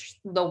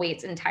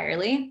weights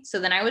entirely. So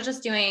then I was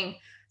just doing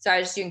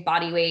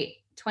body weight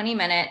 20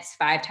 minutes,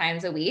 5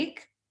 times a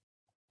week.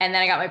 And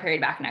then I got my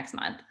period back next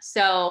month.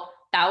 So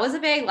that was a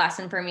big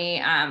lesson for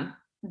me.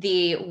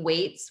 The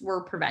weights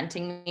were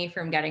preventing me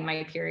from getting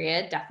my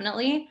period,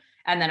 definitely.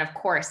 And then of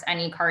course,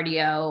 any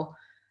cardio,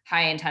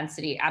 high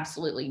intensity,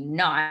 absolutely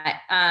not.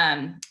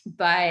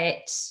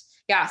 But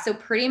yeah, so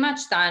pretty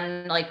much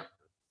then like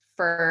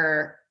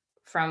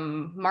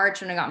from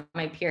March when I got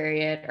my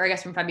period, or I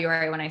guess from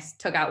February when I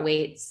took out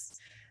weights,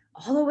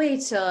 all the way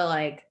to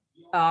like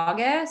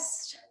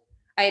August,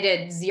 I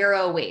did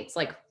 0 weights,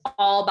 like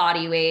all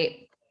body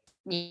weight,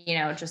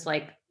 just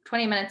like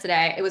 20 minutes a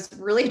day. It was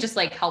really just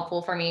like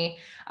helpful for me.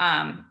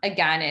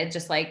 Again, it's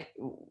just like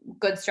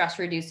good stress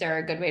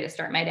reducer, good way to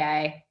start my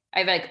day.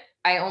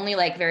 I only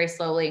like very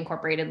slowly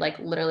incorporated like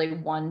literally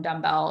 1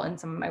 dumbbell in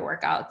some of my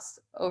workouts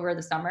over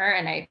the summer.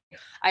 And I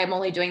am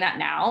only doing that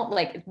now,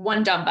 like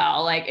 1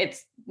 dumbbell, like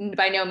it's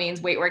by no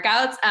means weight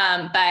workouts.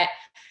 But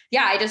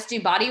yeah, I just do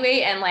body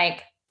weight and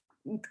like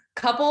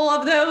couple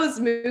of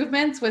those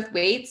movements with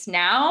weights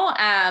now.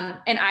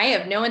 And I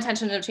have no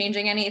intention of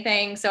changing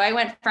anything. So I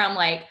went from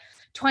like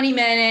 20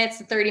 minutes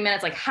to 30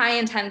 minutes, like high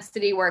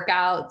intensity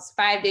workouts,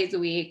 5 days a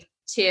week,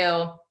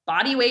 to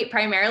body weight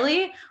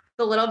primarily with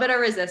a little bit of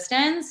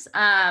resistance,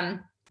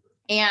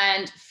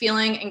 and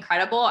feeling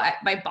incredible.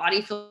 My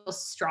body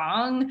feels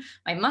strong.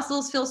 My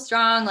muscles feel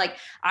strong. Like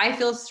I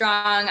feel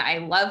strong. I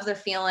love the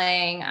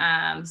feeling.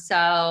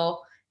 So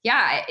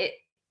yeah, it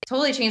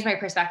totally changed my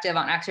perspective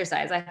on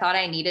exercise. I thought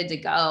I needed to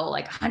go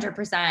like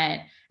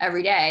 100%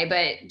 every day,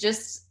 but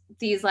just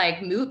these like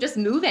just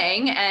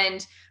moving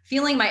and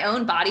feeling my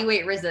own body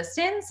weight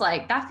resistance,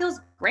 like that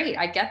feels great.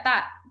 I get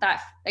that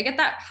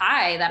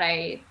high that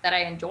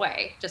I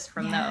enjoy just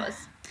from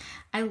those.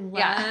 I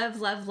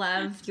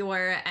love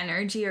your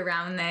energy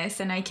around this.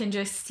 And I can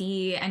just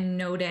see and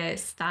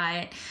notice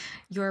that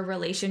your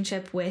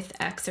relationship with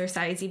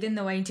exercise, even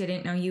though I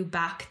didn't know you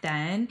back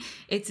then,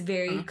 it's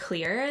very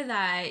clear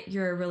that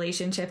your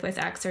relationship with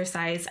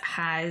exercise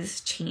has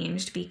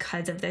changed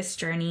because of this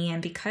journey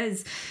and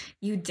because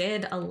you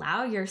did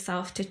allow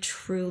yourself to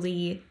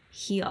truly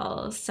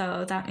heal.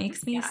 So that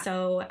makes me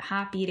so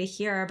happy to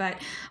hear. But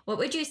what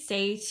would you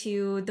say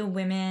to the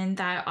women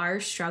that are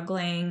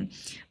struggling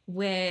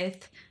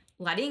with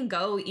letting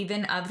go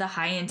even of the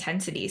high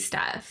intensity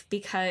stuff?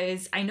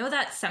 Because I know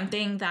that's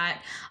something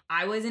that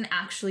I wasn't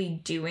actually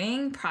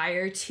doing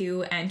prior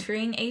to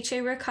entering HA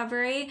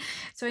recovery.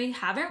 So I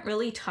haven't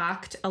really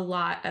talked a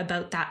lot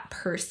about that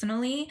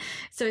personally.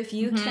 So if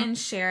you can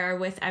share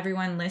with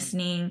everyone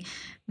listening,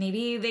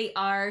 maybe they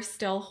are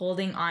still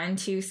holding on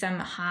to some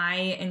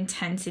high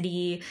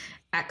intensity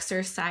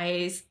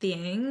exercise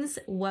things,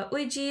 what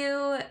would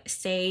you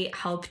say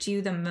helped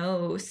you the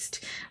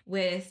most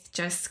with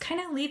just kind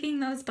of leaving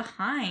those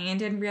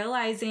behind and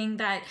realizing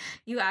that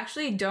you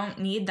actually don't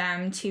need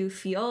them to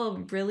feel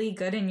really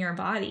good in your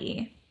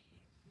body?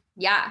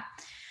 Yeah.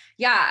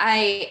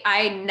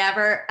 I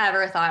never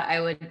ever thought I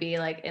would be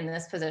like in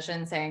this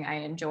position saying I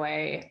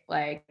enjoy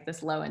like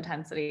this low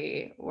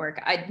intensity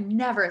work. I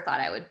never thought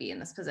I would be in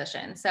this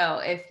position.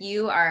 So if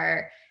you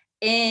were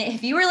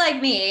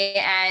like me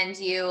and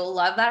you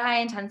love that high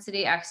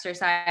intensity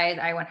exercise,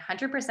 I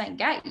 100%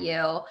 get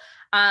you.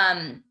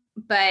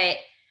 But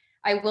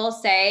I will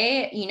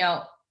say,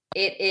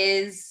 it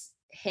is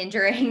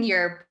hindering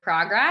your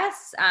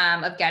progress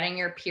of getting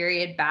your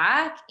period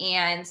back.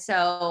 And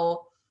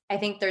so I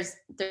think there's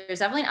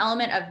definitely an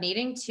element of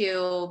needing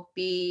to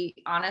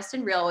be honest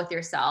and real with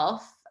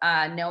yourself,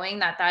 knowing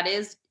that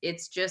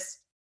it's just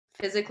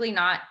physically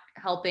not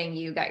helping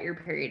you get your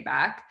period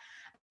back.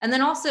 And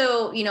then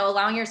also,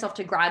 allowing yourself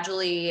to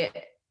gradually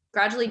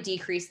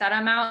decrease that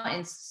amount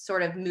and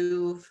sort of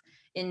move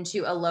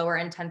into a lower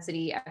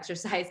intensity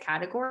exercise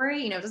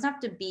category. It doesn't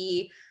have to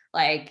be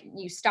like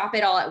you stop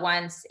it all at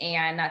once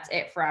and that's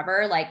it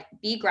forever. Like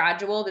be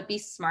gradual, but be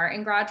smart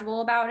and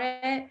gradual about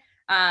it.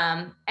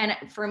 And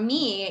for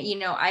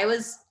me, I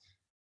was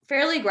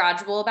fairly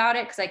gradual about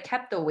it because I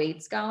kept the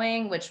weights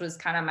going, which was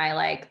kind of my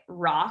like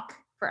rock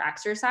for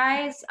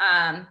exercise.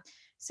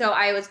 So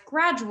I was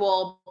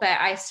gradual, but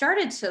I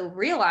started to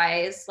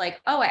realize like,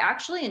 oh, I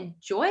actually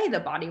enjoy the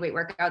body weight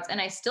workouts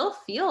and I still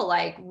feel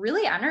like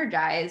really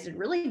energized and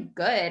really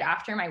good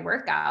after my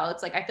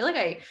workouts. Like I feel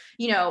like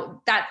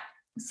that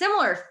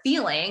similar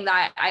feeling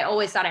that I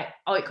always thought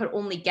I could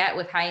only get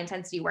with high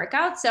intensity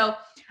workouts. So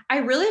I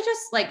really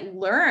just like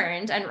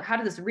learned and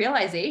had this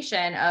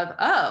realization of,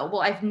 oh,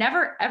 well, I've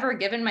never ever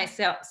given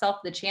myself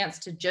the chance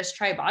to just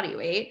try body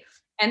weight.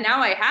 And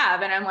now I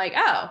have. And I'm like,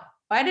 oh,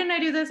 why didn't I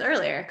do this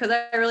earlier? Because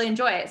I really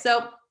enjoy it.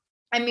 So,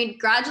 I mean,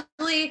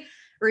 gradually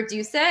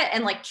reduce it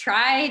and like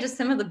try just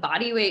some of the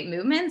body weight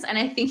movements. And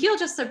I think you'll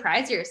just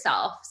surprise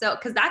yourself. So,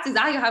 because that's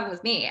exactly what happened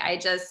with me. I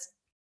just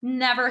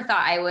never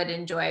thought I would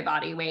enjoy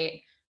body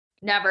weight.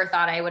 Never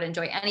thought I would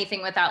enjoy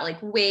anything without like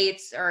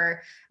weights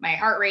or my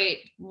heart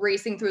rate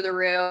racing through the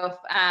roof.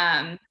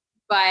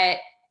 But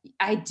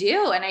I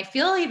do. And I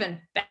feel even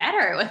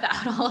better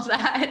without all of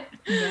that.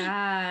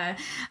 Yeah.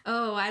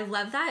 Oh, I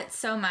love that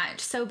so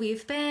much. So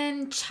we've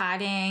been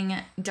chatting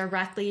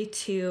directly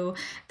to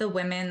the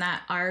women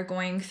that are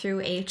going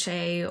through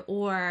HA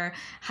or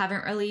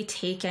haven't really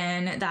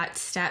taken that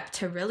step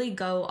to really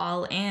go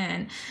all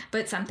in.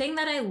 But something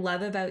that I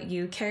love about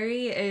you,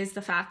 Carrie, is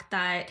the fact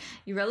that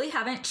you really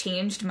haven't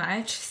changed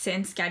much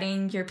since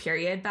getting your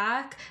period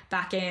back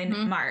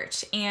in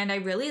March. And I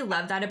really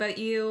love that about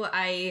you.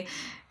 I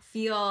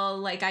feel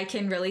like I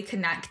can really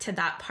connect to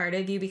that part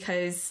of you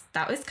because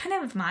that was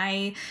kind of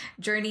my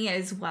journey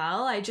as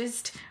well. I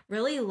just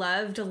really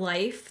loved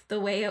life the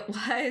way it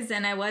was,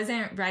 and I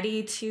wasn't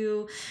ready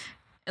to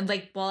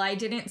I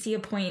didn't see a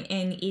point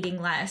in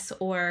eating less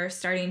or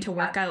starting to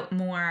work out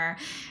more.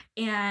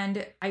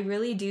 And I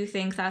really do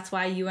think that's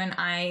why you and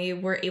I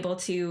were able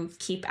to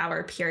keep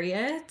our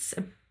periods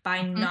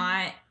by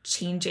not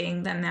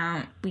changing the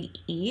amount we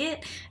eat.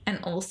 And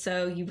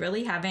also you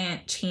really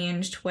haven't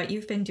changed what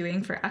you've been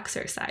doing for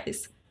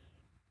exercise.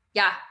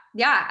 Yeah.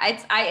 Yeah.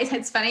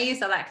 It's funny you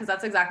said that because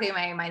that's exactly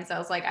my mindset. I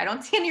was like, I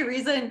don't see any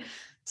reason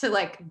to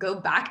like go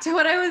back to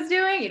what I was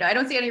doing. I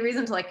don't see any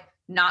reason to like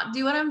not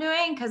do what I'm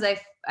doing because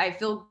I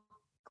feel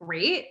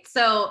great.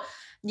 So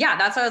yeah,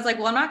 that's why I was like,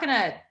 well, I'm not going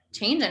to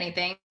change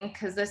anything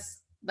because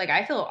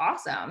I feel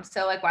awesome.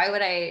 So like, why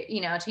would I,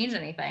 change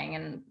anything?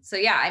 And so,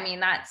 yeah, I mean,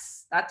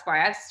 that's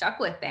why I've stuck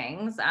with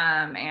things.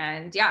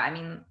 And yeah, I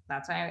mean,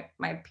 that's why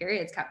my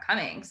periods kept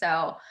coming.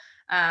 So,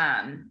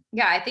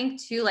 yeah, I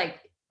think too, like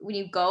when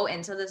you go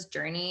into this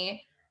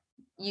journey,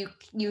 you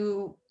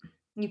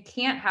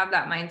can't have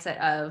that mindset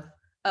of,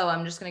 oh,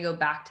 I'm just going to go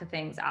back to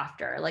things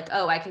after. Like,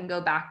 oh, I can go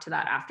back to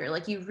that after.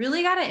 Like, you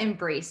really got to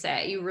embrace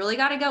it. You really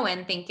got to go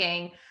in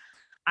thinking,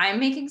 I'm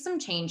making some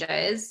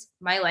changes.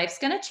 My life's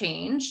going to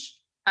change.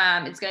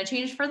 It's going to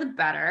change for the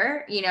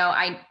better.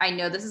 I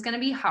know this is going to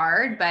be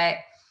hard, but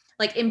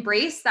like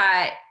embrace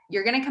that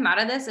you're going to come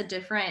out of this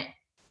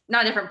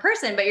not a different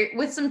person, but you're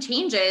with some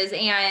changes.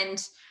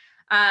 And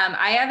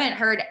I haven't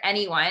heard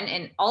anyone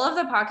in all of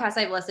the podcasts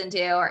I've listened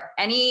to or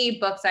any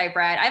books I've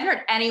read, I haven't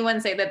heard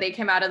anyone say that they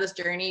came out of this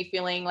journey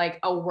feeling like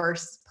a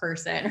worse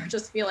person or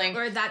just feeling,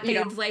 or that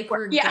they've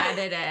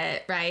regretted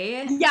it.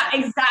 Right. Yeah,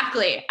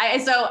 exactly.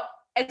 So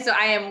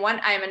I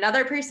am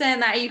another person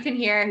that you can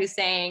hear who's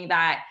saying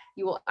that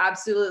you will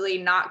absolutely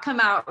not come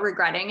out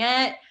regretting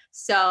it.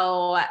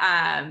 So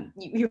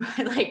you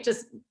like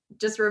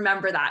just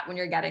remember that when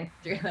you're getting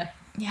through it.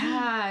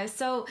 Yeah.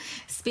 So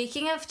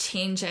speaking of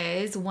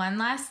changes, one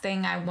last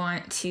thing I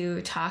want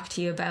to talk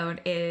to you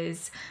about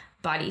is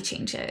body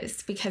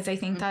changes, because I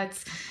think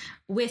that's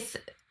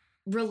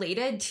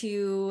related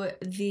to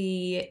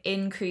the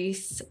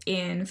increase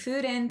in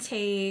food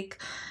intake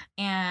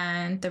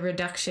and the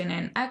reduction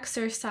in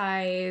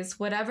exercise,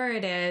 whatever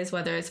it is,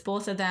 whether it's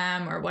both of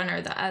them or one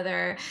or the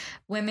other,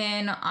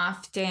 women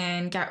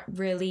often get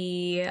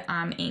really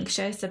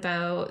anxious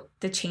about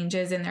the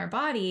changes in their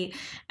body.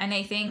 And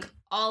I think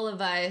all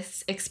of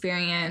us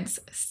experience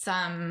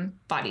some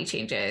body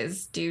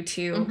changes due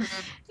to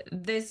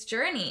this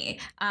journey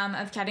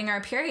of getting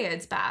our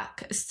periods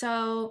back.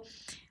 So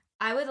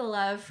I would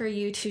love for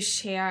you to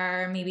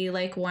share maybe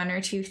like one or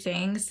two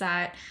things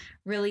that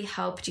really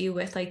helped you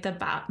with like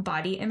the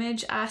body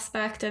image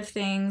aspect of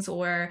things,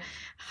 or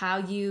how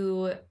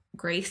you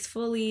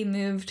gracefully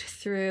moved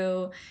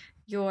through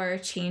your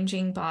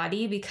changing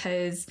body,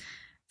 because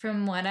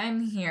from what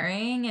I'm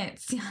hearing, it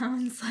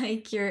sounds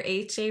like your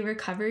HA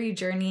recovery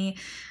journey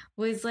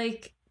was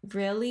like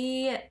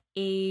really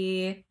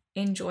a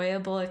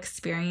enjoyable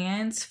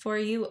experience for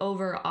you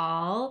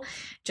overall,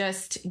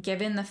 just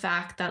given the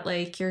fact that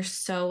like you're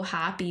so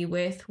happy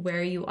with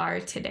where you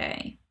are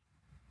today.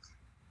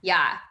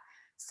 Yeah.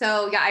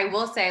 So yeah, I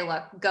will say,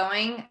 look,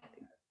 going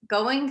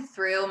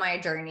through my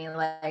journey,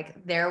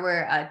 like there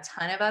were a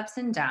ton of ups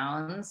and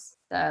downs.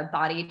 The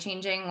body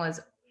changing was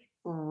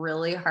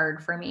really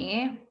hard for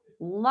me.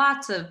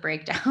 Lots of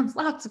breakdowns,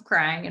 lots of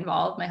crying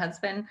involved. My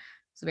husband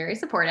was very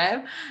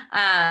supportive.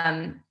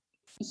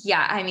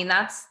 Yeah, I mean,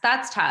 that's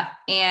tough.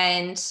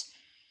 And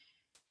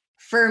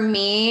for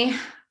me,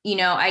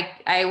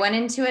 I went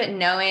into it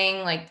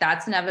knowing like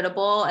that's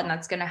inevitable and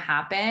that's going to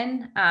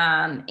happen.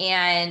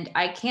 And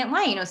I can't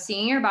lie,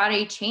 seeing your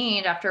body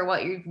change after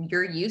what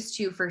you're used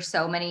to for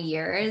so many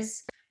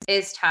years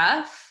is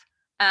tough.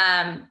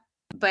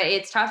 But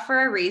it's tough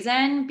for a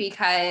reason,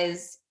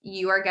 because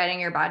you are getting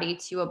your body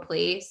to a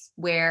place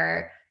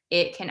where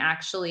it can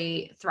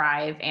actually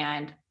thrive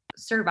and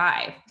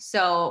survive.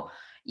 So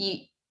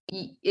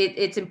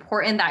it's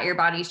important that your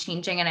body's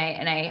changing.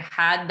 And I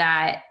had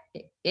that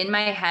in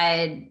my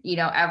head,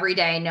 every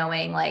day,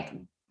 knowing like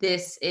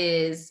this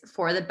is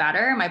for the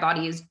better. My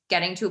body is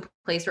getting to a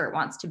place where it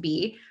wants to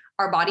be.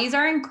 Our bodies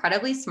are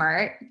incredibly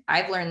smart.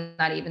 I've learned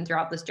that even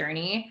throughout this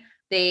journey.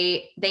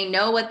 They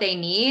know what they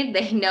need.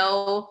 They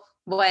know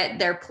what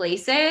their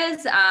place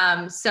is.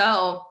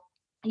 So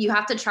you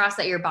have to trust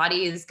that your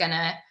body is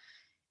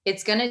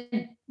it's gonna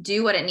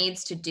do what it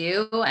needs to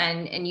do,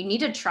 and you need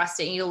to trust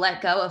it. You need to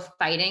let go of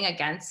fighting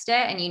against it,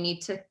 and you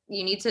need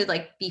to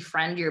like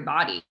befriend your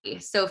body.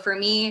 So for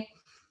me,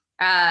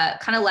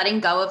 kind of letting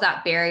go of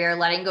that barrier,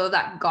 letting go of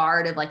that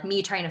guard of like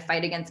me trying to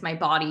fight against my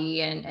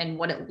body and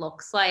what it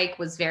looks like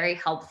was very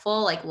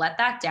helpful. Like let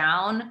that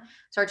down,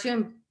 start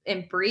to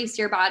embrace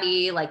your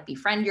body, like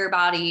befriend your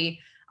body.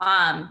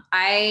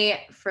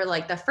 I, for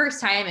like the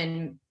first time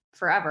in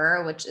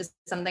forever, which is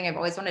something I've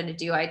always wanted to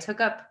do, I took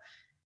up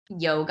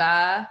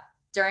yoga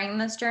during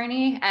this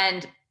journey.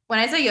 And when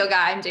I say yoga,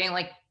 I'm doing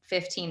like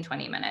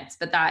 15-20 minutes,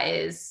 but that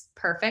is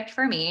perfect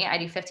for me. I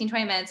do 15-20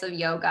 minutes of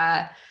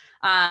yoga.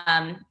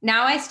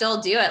 Now I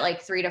still do it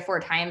like 3 to 4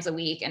 times a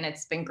week, and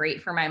it's been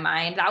great for my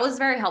mind. That was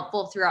very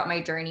helpful throughout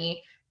my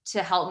journey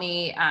to help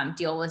me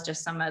deal with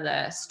just some of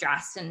the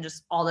stress and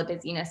just all the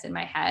busyness in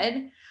my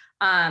head.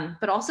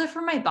 But also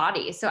for my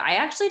body. So I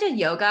actually did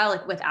yoga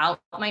like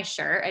without my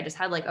shirt. I just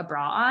had like a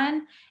bra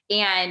on,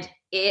 and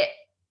it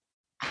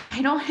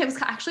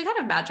was actually kind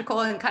of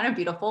magical and kind of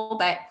beautiful.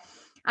 But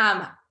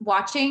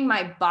watching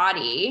my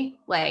body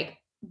like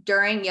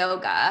during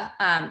yoga,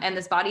 and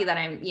this body that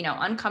I'm,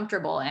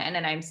 uncomfortable in,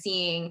 and I'm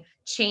seeing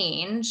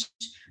change,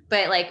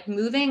 but like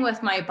moving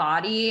with my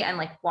body and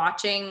like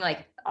watching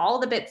like all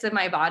the bits of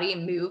my body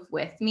move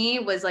with me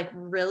was like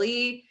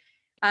really,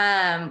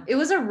 it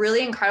was a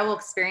really incredible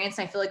experience.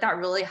 And I feel like that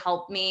really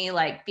helped me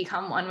like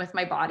become one with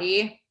my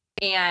body.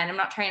 And I'm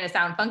not trying to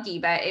sound funky,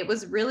 but it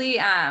was really,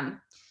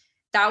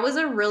 that was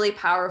a really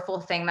powerful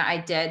thing that I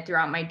did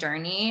throughout my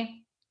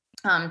journey,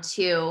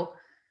 to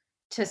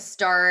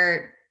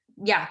start,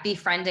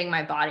 befriending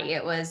my body.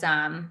 It was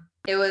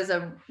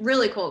a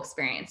really cool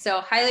experience. So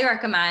highly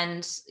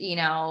recommend,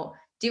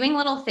 doing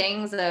little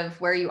things of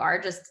where you are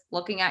just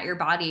looking at your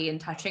body and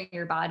touching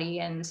your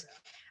body and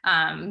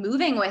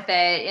moving with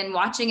it and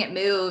watching it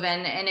move.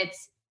 And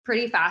it's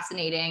pretty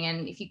fascinating.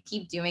 And if you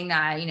keep doing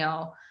that,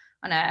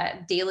 on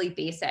a daily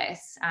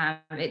basis,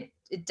 it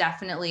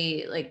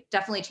definitely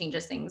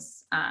changes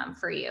things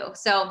for you.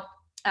 So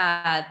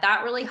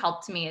that really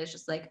helped me as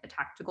just like a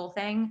tactical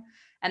thing.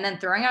 And then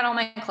throwing out all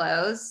my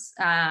clothes,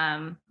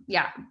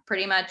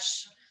 pretty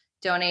much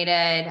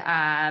donated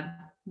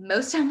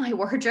most of my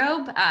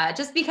wardrobe,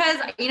 just because,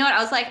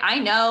 I was like, I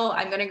know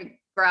I'm going to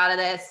grow out of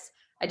this.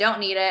 I don't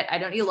need it. I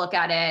don't need to look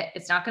at it.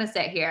 It's not going to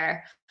sit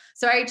here.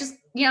 So I just,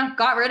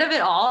 got rid of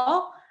it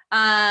all.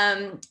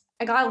 I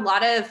got a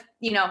lot of,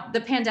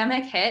 the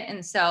pandemic hit.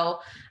 And so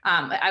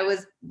I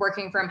was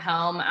working from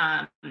home,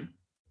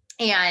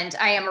 and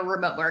I am a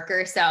remote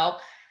worker. So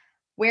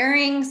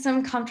wearing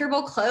some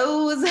comfortable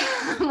clothes,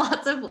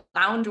 lots of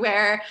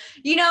loungewear,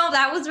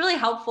 that was really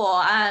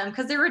helpful.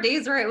 Cause there were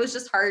days where it was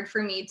just hard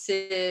for me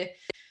to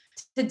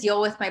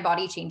deal with my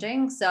body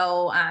changing.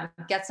 So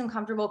get some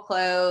comfortable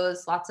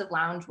clothes, lots of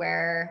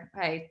loungewear.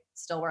 I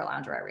still wear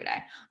loungewear every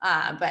day,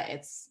 but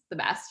it's the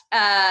best.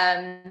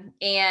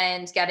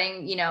 And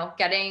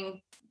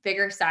getting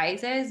bigger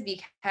sizes,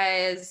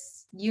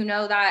 because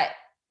that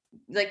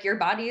like your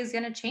body is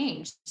going to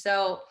change.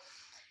 So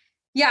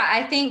yeah,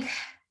 I think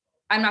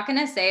I'm not going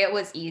to say it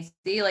was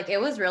easy. Like it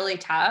was really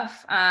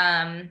tough.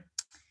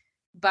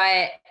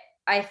 But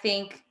I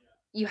think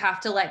you have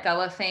to let go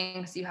of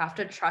things. You have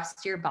to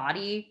trust your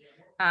body.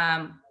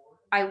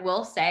 I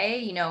will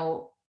say,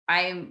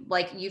 I'm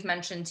like you've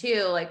mentioned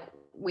too, like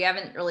we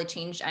haven't really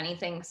changed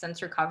anything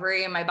since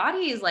recovery, and my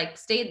body is like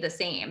stayed the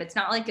same. It's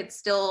not like it's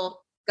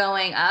still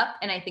going up.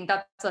 And I think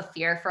that's a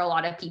fear for a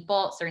lot of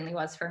people. It certainly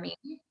was for me.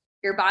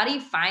 Your body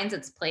finds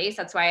its place.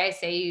 That's why I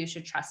say you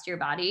should trust your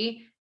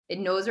body. It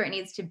knows where it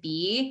needs to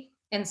be.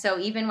 And so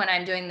even when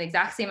I'm doing the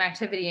exact same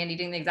activity and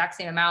eating the exact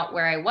same amount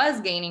where I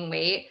was gaining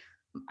weight,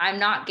 I'm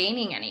not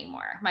gaining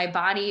anymore. My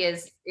body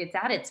it's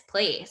at its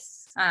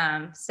place.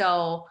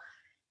 So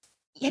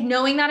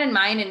knowing that in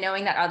mind and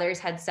knowing that others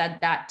had said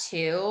that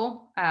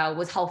too,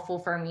 was helpful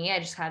for me. I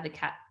just had to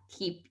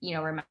keep,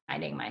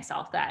 reminding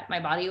myself that my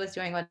body was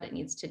doing what it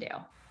needs to do.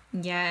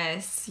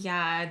 Yes,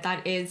 yeah,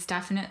 that is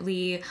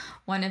definitely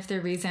one of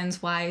the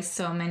reasons why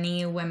so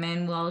many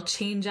women will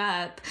change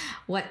up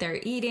what they're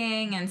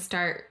eating and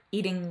start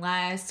eating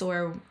less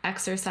or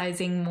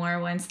exercising more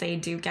once they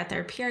do get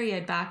their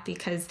period back,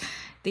 because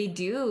they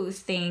do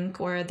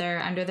think, or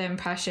they're under the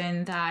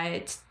impression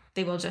that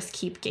they will just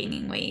keep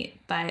gaining weight.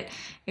 But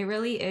it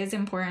really is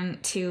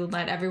important to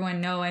let everyone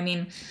know. I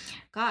mean,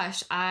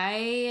 gosh,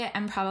 I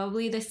am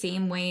probably the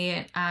same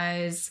weight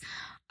as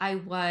I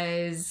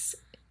was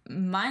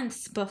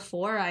months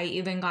before I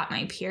even got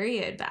my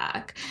period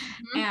back.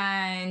 Mm-hmm.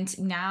 And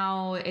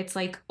now it's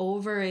like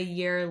over a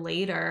year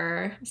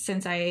later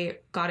since I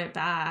got it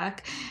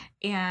back,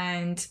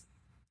 and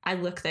I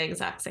look the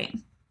exact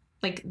same.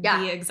 Like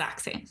the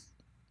exact same.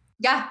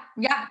 Yeah.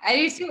 I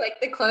do too.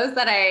 Like the clothes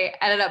that I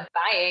ended up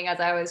buying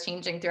as I was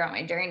changing throughout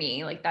my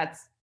journey, like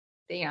that's,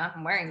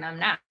 I'm wearing them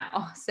now.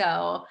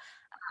 So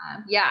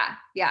yeah,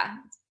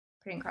 it's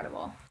pretty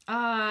incredible.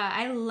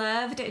 I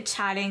loved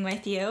chatting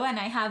with you. And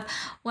I have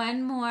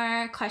one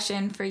more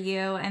question for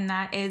you. And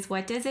that is,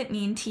 what does it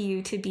mean to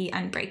you to be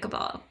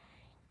unbreakable?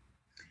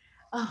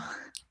 Oh,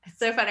 it's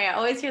so funny. I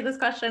always hear this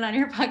question on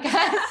your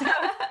podcast. So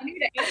I need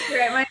to answer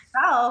it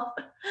myself.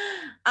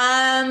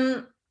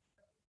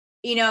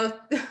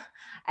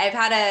 I've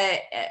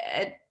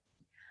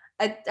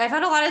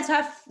had a lot of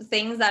tough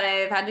things that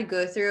I've had to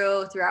go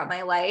throughout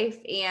my life.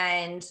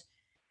 And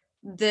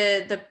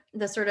the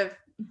sort of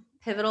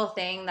pivotal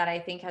thing that I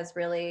think has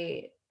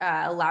really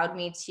allowed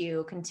me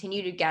to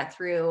continue to get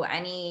through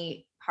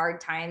any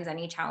hard times,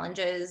 any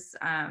challenges,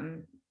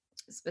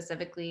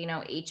 specifically,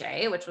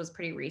 HA, which was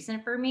pretty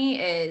recent for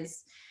me,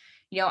 is,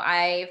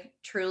 I've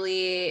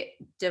truly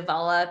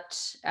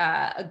developed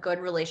a good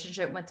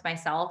relationship with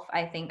myself.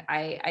 I think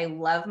I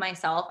love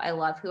myself. I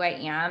love who I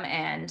am.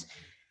 And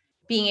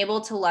being able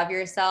to love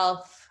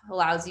yourself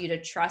allows you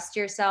to trust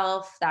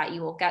yourself that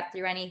you will get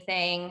through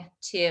anything,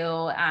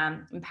 to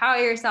empower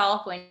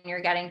yourself when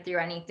you're getting through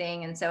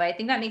anything. And so I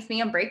think that makes me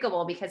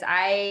unbreakable, because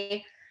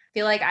I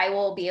feel like I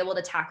will be able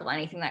to tackle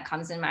anything that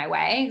comes in my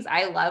way, because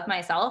I love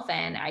myself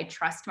and I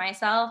trust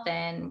myself,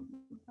 and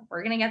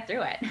we're going to get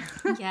through it.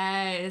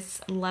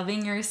 Yes.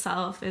 Loving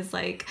yourself is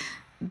like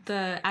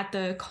at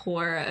the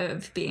core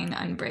of being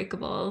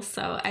unbreakable.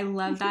 So I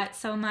love that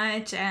so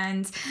much.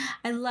 And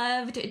I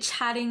loved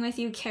chatting with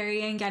you,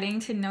 Carrie, and getting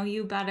to know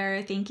you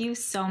better. Thank you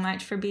so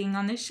much for being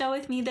on the show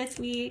with me this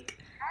week.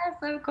 Yes,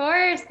 of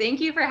course. Thank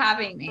you for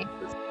having me.